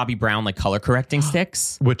like the Bobbi Brown, like color correcting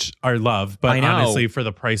sticks. Which I love, but I know. honestly, for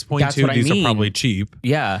the price point That's too, what I these mean. are probably cheap.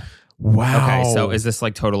 Yeah. Wow. Okay. So is this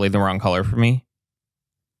like totally the wrong color for me?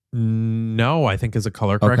 No, I think as a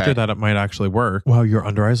color corrector that it might actually work. Wow, your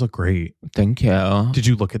under eyes look great. Thank you. Did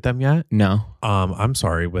you look at them yet? No. I'm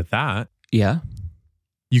sorry with that. Yeah.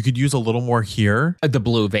 You could use a little more here. The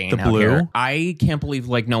blue vein. The out blue? here. I can't believe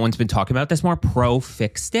like no one's been talking about this more. Pro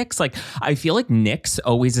Fix Sticks. Like I feel like NYX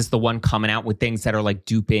always is the one coming out with things that are like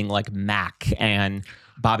duping like MAC and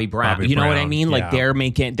Bobbi Brown. You know what I mean? Yeah.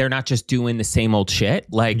 Like they're not just doing the same old shit.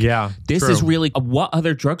 Like this is really what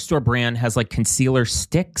other drugstore brand has like concealer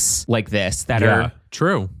sticks like this that are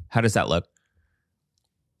true. How does that look?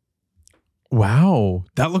 Wow,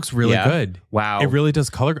 that looks really good. Wow. It really does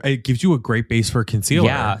color. It gives you a great base for concealer.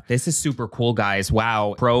 Yeah, this is super cool, guys.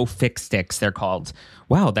 Wow. Pro Fix Sticks, they're called.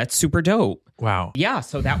 Wow, that's super dope. Wow. Yeah,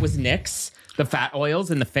 so that was NYX. The fat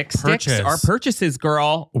oils and the Fix Sticks Purchase. are purchases,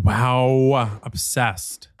 girl. Wow,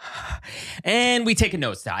 obsessed. And we take a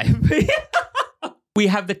nosedive. We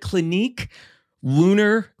have the Clinique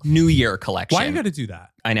Lunar New Year collection. Why you got to do that?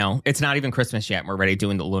 I know. It's not even Christmas yet. We're already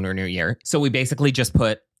doing the Lunar New Year. So we basically just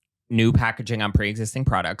put new packaging on pre-existing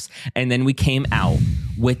products. And then we came out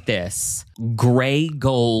with this gray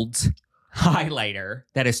gold highlighter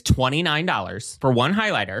that is $29 for one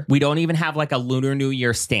highlighter. We don't even have like a Lunar New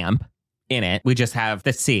Year stamp in it. We just have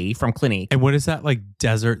the C from Clinique. And what is that like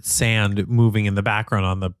desert sand moving in the background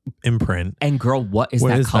on the imprint? And girl, what is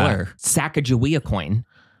that color? Sacagawea coin.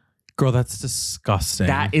 Girl, that's disgusting.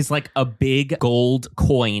 That is like a big gold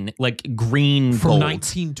coin, like green from gold.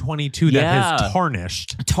 1922 that has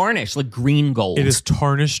tarnished. Tarnished, like green gold. It is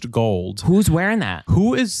tarnished gold. Who's wearing that?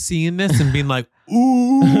 Who is seeing this and being like,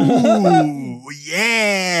 ooh,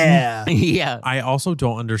 yeah. Yeah. I also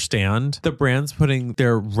don't understand the brands putting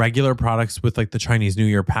their regular products with like the Chinese New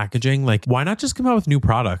Year packaging. Like, why not just come out with new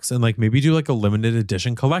products and like maybe do like a limited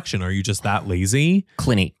edition collection? Are you just that lazy?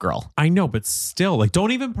 Clinique, girl. I know, but still, like,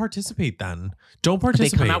 don't even participate then. Don't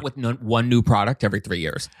participate. They come out with one new product every 3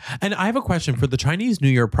 years. And I have a question for the Chinese New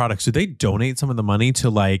Year products. Do they donate some of the money to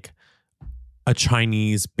like a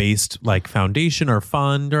Chinese based like foundation or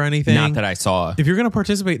fund or anything? Not that I saw. If you're going to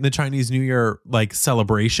participate in the Chinese New Year like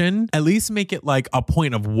celebration, at least make it like a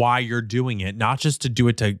point of why you're doing it, not just to do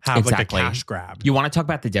it to have like a cash grab. You want to talk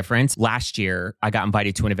about the difference? Last year, I got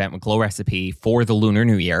invited to an event with Glow Recipe for the Lunar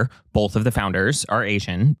New Year. Both of the founders are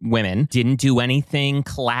Asian women. Didn't do anything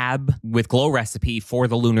collab with Glow Recipe for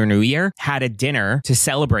the Lunar New Year. Had a dinner to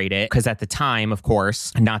celebrate it because at the time, of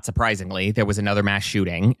course, not surprisingly, there was another mass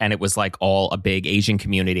shooting and it was like all a big Asian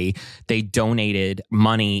community. They donated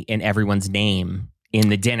money in everyone's name in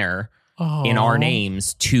the dinner. In our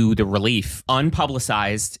names to the relief.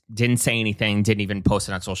 Unpublicized, didn't say anything, didn't even post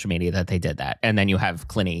it on social media that they did that. And then you have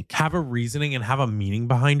Clinique. Have a reasoning and have a meaning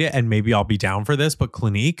behind it. And maybe I'll be down for this, but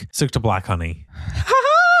Clinique, stick to black honey.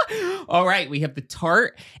 All right, we have the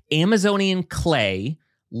Tarte Amazonian Clay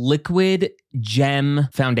Liquid Gem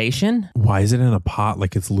Foundation. Why is it in a pot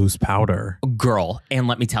like it's loose powder? Girl, and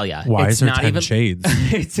let me tell you. Why is there 10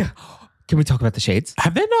 shades? Can we talk about the shades?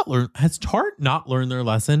 Have they not learned? Has Tarte not learned their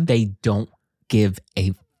lesson? They don't give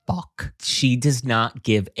a fuck. She does not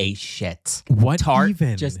give a shit. What Tarte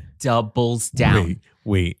even? just doubles down.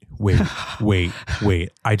 Wait.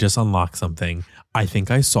 I just unlocked something. I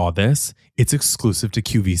think I saw this. It's exclusive to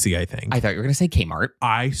QVC, I think. I thought you were going to say Kmart.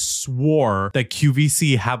 I swore that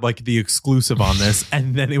QVC had like the exclusive on this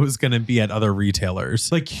and then it was going to be at other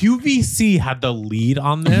retailers. Like QVC had the lead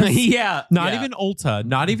on this. Yeah. Not even Ulta,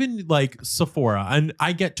 not even like Sephora. And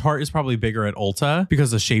I get Tarte is probably bigger at Ulta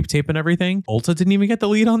because of Shape Tape and everything. Ulta didn't even get the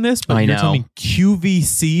lead on this, but I you're know. telling me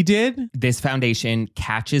QVC did? This foundation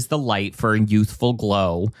catches the light for a youthful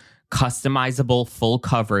glow. Customizable full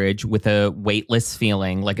coverage with a weightless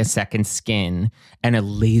feeling like a second skin and a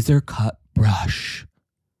laser cut brush.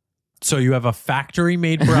 So you have a factory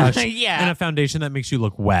made brush Yeah. and a foundation that makes you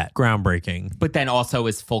look wet. Groundbreaking. But then also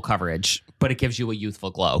is full coverage, but it gives you a youthful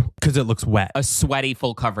glow. Because it looks wet. A sweaty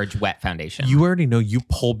full coverage wet foundation. You already know you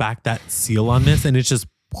pull back that seal on this and it's just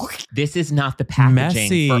This is not the packaging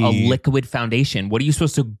messy for a liquid foundation. What are you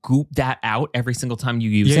supposed to goop that out every single time you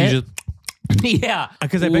use it? You just, yeah.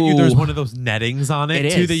 because I bet you there's one of those nettings on it,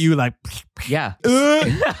 It too is. that you like. Yeah.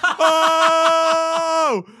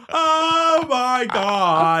 Oh my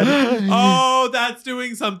God. Oh, that's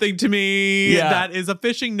doing something to me. Yeah. That is a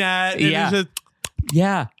fishing net. And Yeah. it's just,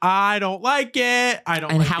 Yeah. I don't like it. I don't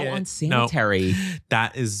And like how it. unsanitary. No,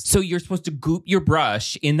 that is. So you're supposed to goop your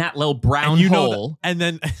brush in that little brown And you know hole. and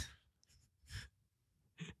then.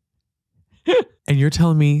 And you're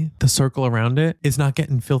telling me the circle around it is not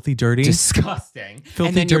getting filthy dirty? Disgusting. Filthy,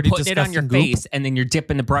 and then dirty, you're putting it on your disgusting goop? face and then you're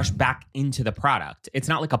dipping the brush back into the product. It's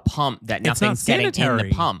not like a pump that It's not nothing's getting in sanitary.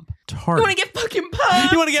 the pump. Tart. You want to get fucking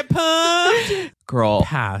pumped? You want to get pumped? Girl.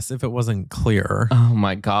 Pass if it wasn't clear. Oh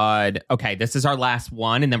my God. Okay, this is our last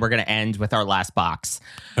one, and then we're going to end with our last box.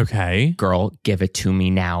 Okay. Girl, give it to me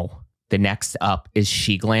now. The next up is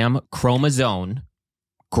She Glam Chromazone.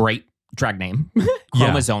 Great drag name.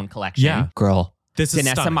 Chromazone collection. Yeah. Girl. This is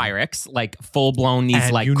Danessa stunning. Myricks, like full blown these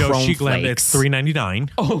And like you know chrome She Glam, flakes. it's $3.99.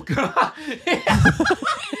 Oh God.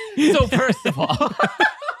 So first of all,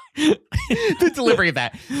 the delivery of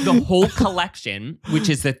that, the whole collection, which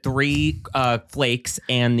is the 3 flakes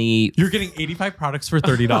and the You're getting 85 products for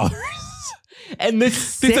 $30. and the They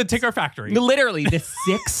 6, said take our factory. literally the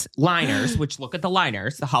 6 liners. Which look at the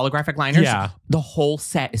liners, the holographic liners. Yeah. The whole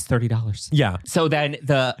set is $30. Yeah. So then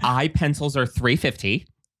the eye pencils are $3.50.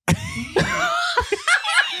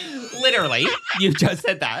 Literally, you just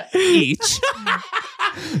said that each.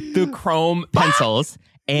 The chrome pencils,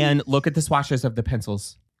 and look at the swatches of the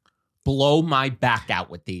pencils. Blow my back out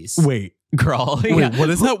with these. Wait. Girl. Wait, what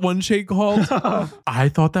is that one shade called? I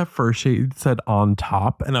thought that first shade said on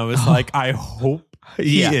top, and I was like, I hope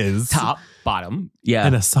he is. Top, bottom. Yeah.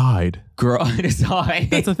 And a side. Girl, and a side.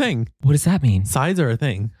 That's a thing. What does that mean? Sides are a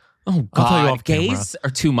thing. Oh, I'll tell you God. off camera. Gays are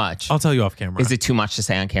too much. I'll tell you off camera. Is it too much to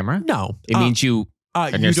say on camera? No. It means you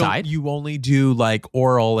on you your don't, side? You only do like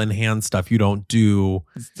oral and hand stuff. You don't do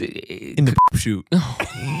in the shoot.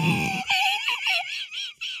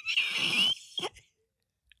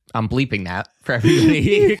 I'm bleeping that for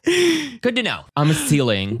everybody. Good to know. I'm a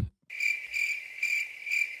ceiling.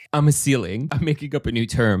 I'm making up a new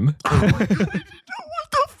term. What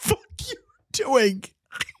the fuck you doing?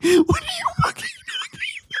 What are you fucking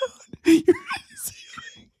talking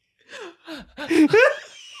about? You're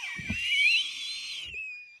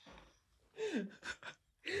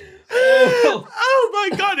oh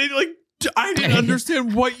my God. I didn't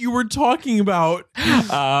understand what you were talking about.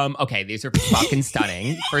 Okay, these are fucking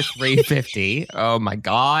stunning for $3.50. Oh my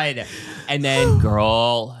God. And then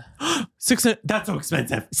girl, That's so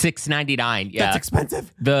expensive. $6.99. Yeah. That's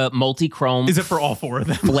expensive. The multi-chrome Is it for all 4 of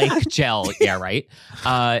them? flake gel. Yeah, right.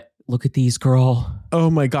 Look at these, girl. Oh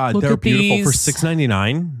my God. Look They're at beautiful for these.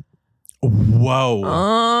 $6.99. Whoa.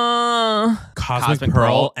 Cosmic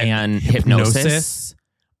Pearl and Hypnosis.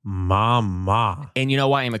 Mama. And you know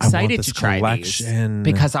why I'm I want excited this to try collection.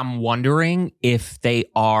 these? Because I'm wondering if they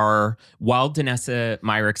are, while Danessa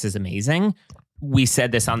Myricks is amazing, we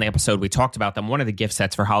said this on the episode, we talked about them, one of the gift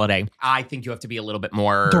sets for holiday, I think you have to be a little bit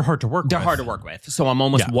more... They're hard to work They're with. hard to work with. So I'm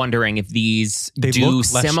almost wondering if these They do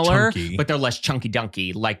look less similar, chunky. but they're less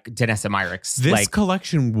chunky-dunky, like Danessa Myricks. This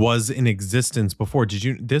collection was in existence before.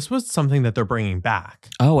 This was something that they're bringing back.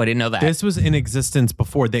 Oh, I didn't know that. This was in existence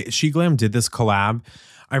before. She Glam did this collab.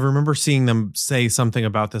 I remember seeing them say something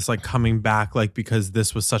about this, like coming back, like because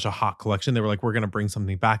this was such a hot collection. They were like, we're going to bring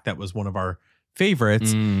something back that was one of our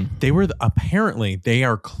favorites. They were apparently, they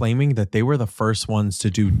are claiming that they were the first ones to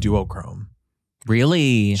do duochrome.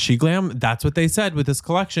 Really? She Glam, that's what they said with this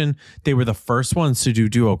collection. They were the first ones to do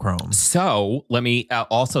duochrome. So let me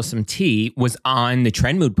also some tea was on the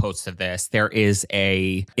Trend Mood post of this. There is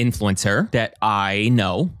a influencer that I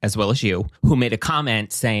know as well as you who made a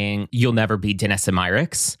comment saying you'll never be Danessa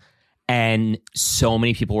Myricks. And so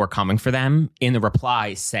many people were coming for them in the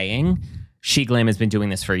reply saying, SheGlam has been doing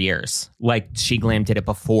this for years. Like SheGlam did it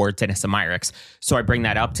before Danessa Myricks. So I bring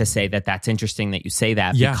that up to say that that's interesting that you say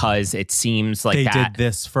that because it seems like they did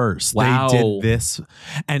this first. Wow. They did this.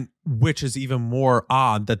 And which is even more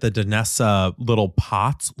odd that the Danessa little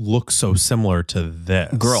pots look so similar to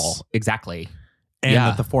this. Girl, exactly. And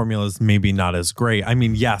that the formula is maybe not as great. I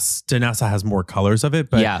mean, yes, Danessa has more colors of it,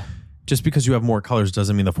 but just because you have more colors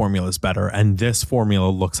doesn't mean the formula is better. And this formula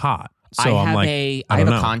looks hot. So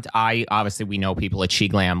obviously we know people at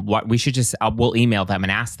SheGlam. What we should just we'll email them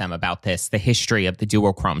and ask them about this, the history of the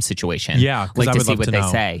duochrome situation. Yeah, like to see what they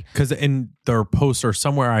say. Because in their post or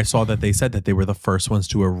somewhere I saw that they said that they were the first ones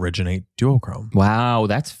to originate duochrome. Wow,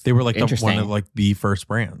 they were like interesting. one of like the first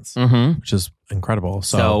brands, which is incredible.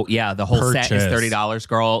 So yeah, the whole set is $30,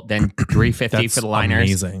 girl. Then $350 for the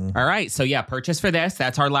liners. Amazing. All right, so yeah, purchase for this.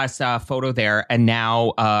 That's our last photo there, and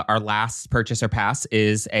now our last purchase or pass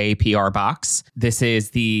is a PR box. This is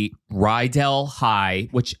the Rydell High,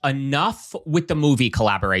 which enough with the movie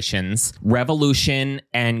collaborations, Revolution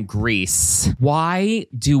and Grease. Why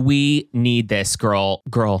do we need this, girl?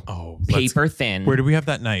 Oh, paper thin. Where do we have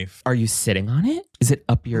that knife? Are you sitting on it? Is it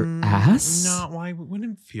up your ass? No, I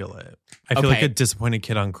wouldn't feel it. I feel like a disappointed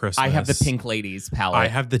kid on Christmas. I have the Pink Ladies palette. I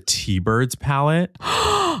have the T-Birds palette.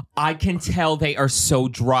 I can tell they are so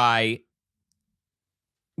dry.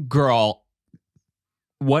 Girl,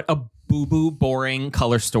 what a boo-boo boring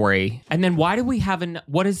color story. And then why do we have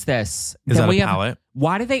what is this? Is that a palette?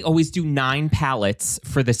 Why do they always do 9 palettes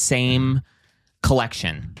for the same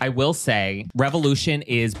collection? I will say Revolution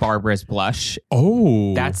is Barbara's blush.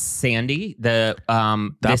 Oh, that's Sandy. This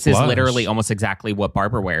blush is literally almost exactly what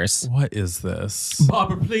Barbara wears. What is this?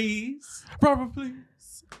 Barbara, please. Barbara,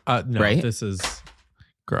 please. No, right? This is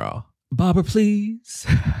girl. Barbara, please.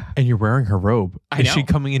 And you're wearing her robe. Is she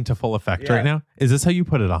coming into full effect right now? Is this how you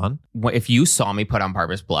put it on? If you saw me put on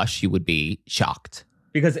Barbara's blush, you would be shocked.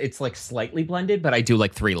 Because it's like slightly blended, but I do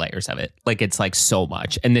like 3 layers of it. Like it's like so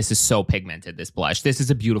much. And this is so pigmented, this blush. This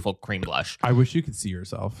is a beautiful cream blush. I wish you could see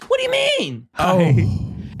yourself. What do you mean? Oh.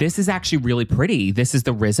 This is actually really pretty. This is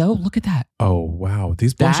the Rizzo. Look at that. Oh, wow.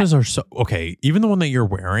 These blushes are so... Okay, even the one that you're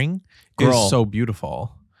wearing is so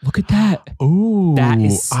beautiful. Look at that. Ooh. That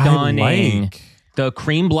is stunning. The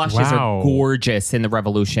cream blushes are gorgeous in the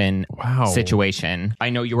Revolution situation. I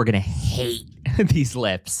know you were going to hate these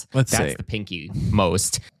lips. That's the pinky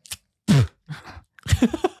most.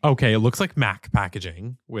 Okay, it looks like MAC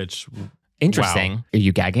packaging, which... Interesting. Wow. Are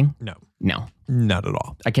you gagging? No. No. Not at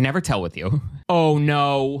all. I can never tell with you. Oh,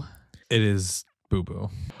 no. It is boo-boo.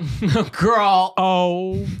 Girl.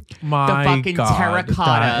 Oh, my God. The fucking terracotta.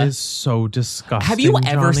 That is so disgusting, Have you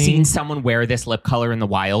ever seen someone wear this lip color in the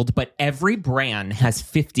wild? But every brand has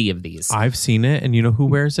 50 of these. I've seen it, and you know who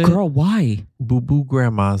wears it? Girl, why? Boo-boo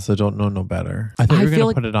grandmas that don't know no better. I thought you were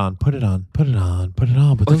going to put it on. Put it on. Put it on. Put it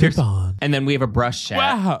on. Put the lip on. And then we have a brush set.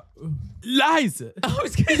 Wow. Liza. I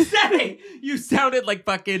was going to say, you sounded like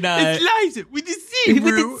fucking... It's Liza with the C, with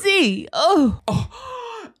the C. Oh.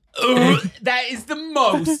 That is the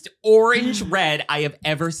most orange red I have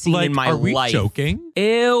ever seen in my life. Are we joking?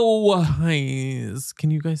 Ew. Guys,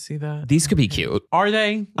 can you guys see that? These could be cute. Are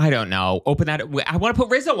they? I don't know. Open that. I want to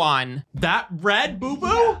put Rizzo on. That red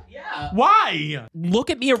boo-boo? Yeah. Why?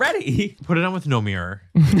 Look at me already. Put it on with no mirror.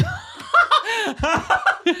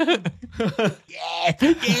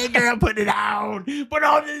 Yeah, girl, put it on. Put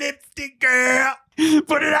on the lipstick, girl.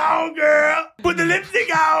 Put it on, girl. Put the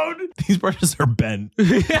lipstick on. These brushes are bent.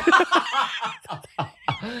 Just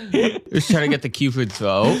trying to get the Cupid's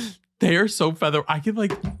bow. They are so feather. I can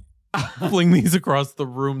like fling these across the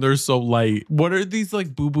room. They're so light. What are these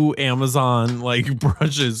like boo-boo Amazon like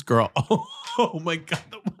brushes, girl? Oh my God.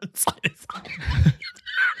 The one side is on.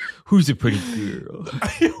 Who's a pretty girl?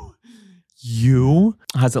 You?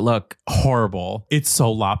 How's it look? Horrible. It's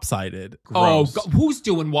so lopsided. Gross. Oh, who's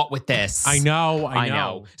doing what with this? I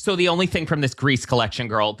know. So the only thing from this Grease collection,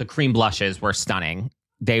 girl, the cream blushes were stunning.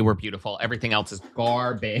 They were beautiful. Everything else is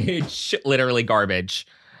garbage. Literally garbage.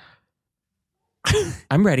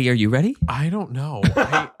 I'm ready. Are you ready? I don't know.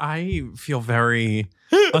 I feel very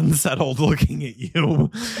unsettled looking at you.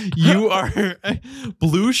 You are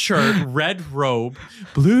blue shirt, red robe,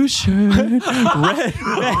 blue shirt, red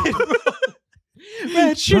robe.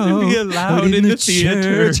 Red shouldn't be allowed in the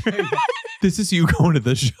theater. This is you going to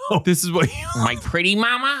the show. This is what you... My pretty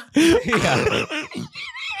mama? Yeah.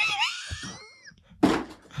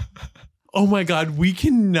 Oh my God, we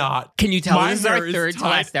cannot. Can you tell this is our third to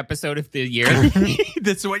last episode of the year?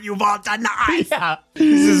 This is what you've all done to us. Yeah.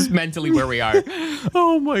 This is mentally where we are.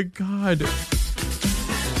 Oh my God.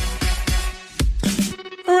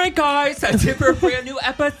 All right, guys, that's it for a brand new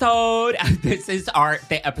episode. This is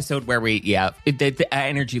the episode where the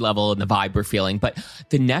energy level and the vibe we're feeling. But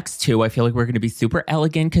the next two, I feel like we're going to be super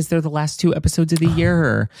elegant because they're the last two episodes of the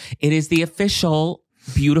year. It is the official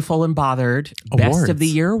Beautiful and Bothered Awards. Best of the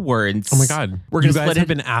Year awards. Oh my God. You guys have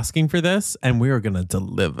been asking for this, and we are going to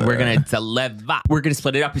deliver. We're going to deliver. We're going to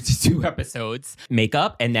split it up into 2 episodes.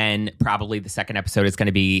 Makeup, and then probably the second episode is going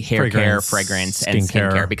to be hair care, fragrance, and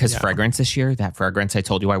skincare. Because fragrance this year, that fragrance I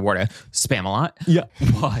told you I wore to Spamalot. Yeah.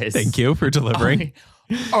 Was. Thank you for delivering.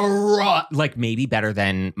 Like maybe better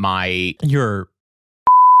than my...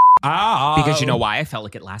 Because you know why? I felt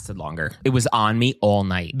like it lasted longer. It was on me all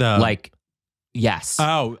night. Yes.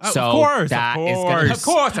 So of course.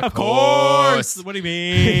 Of course. What do you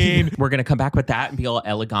mean? We're going to come back with that and be all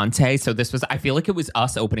elegante. So I feel like it was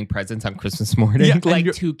us opening presents on Christmas morning. Yeah,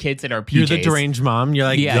 like 2 kids in our PJs. You're the deranged mom. You're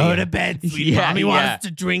like, go to bed, sweet mommy wants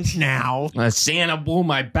to drink now. Santa blew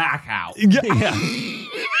my back out. Yeah.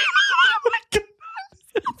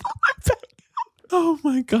 Oh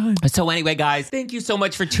my God. So anyway, guys, thank you so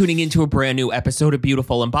much for tuning into a brand new episode of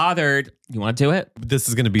Beautiful and Bothered. You want to do it? This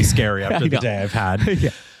is going to be scary after the day I've had. Yeah.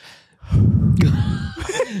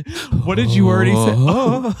 What did you already say?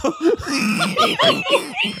 Oh,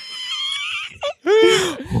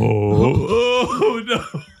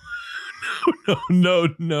 no.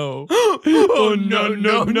 No. Oh,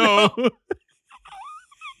 no.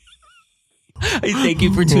 Thank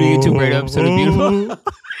you for tuning into a brand new episode of Beautiful.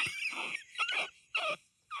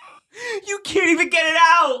 You can't even get it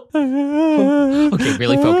out. Okay,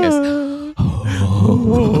 really focus.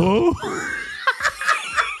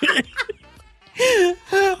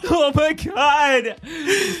 Oh my God.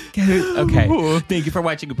 Okay. Thank you for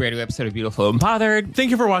watching a brand new episode of Beautiful and Bothered.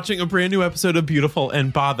 Thank you for watching a brand new episode of Beautiful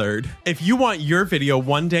and Bothered. If you want your video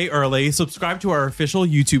one day early, subscribe to our official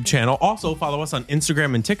YouTube channel. Also, follow us on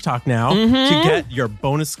Instagram and TikTok now to get your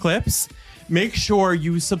bonus clips. Make sure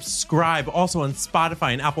you subscribe also on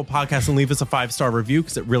Spotify and Apple Podcasts and leave us a 5-star review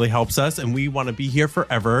because it really helps us. And we want to be here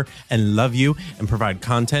forever and love you and provide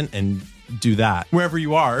content and do that. Wherever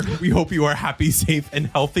you are, we hope you are happy, safe, and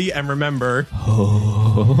healthy. And remember...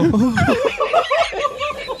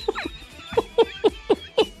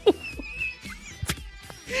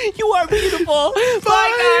 You are beautiful.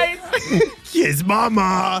 Bye, guys. Kiss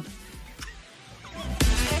mama.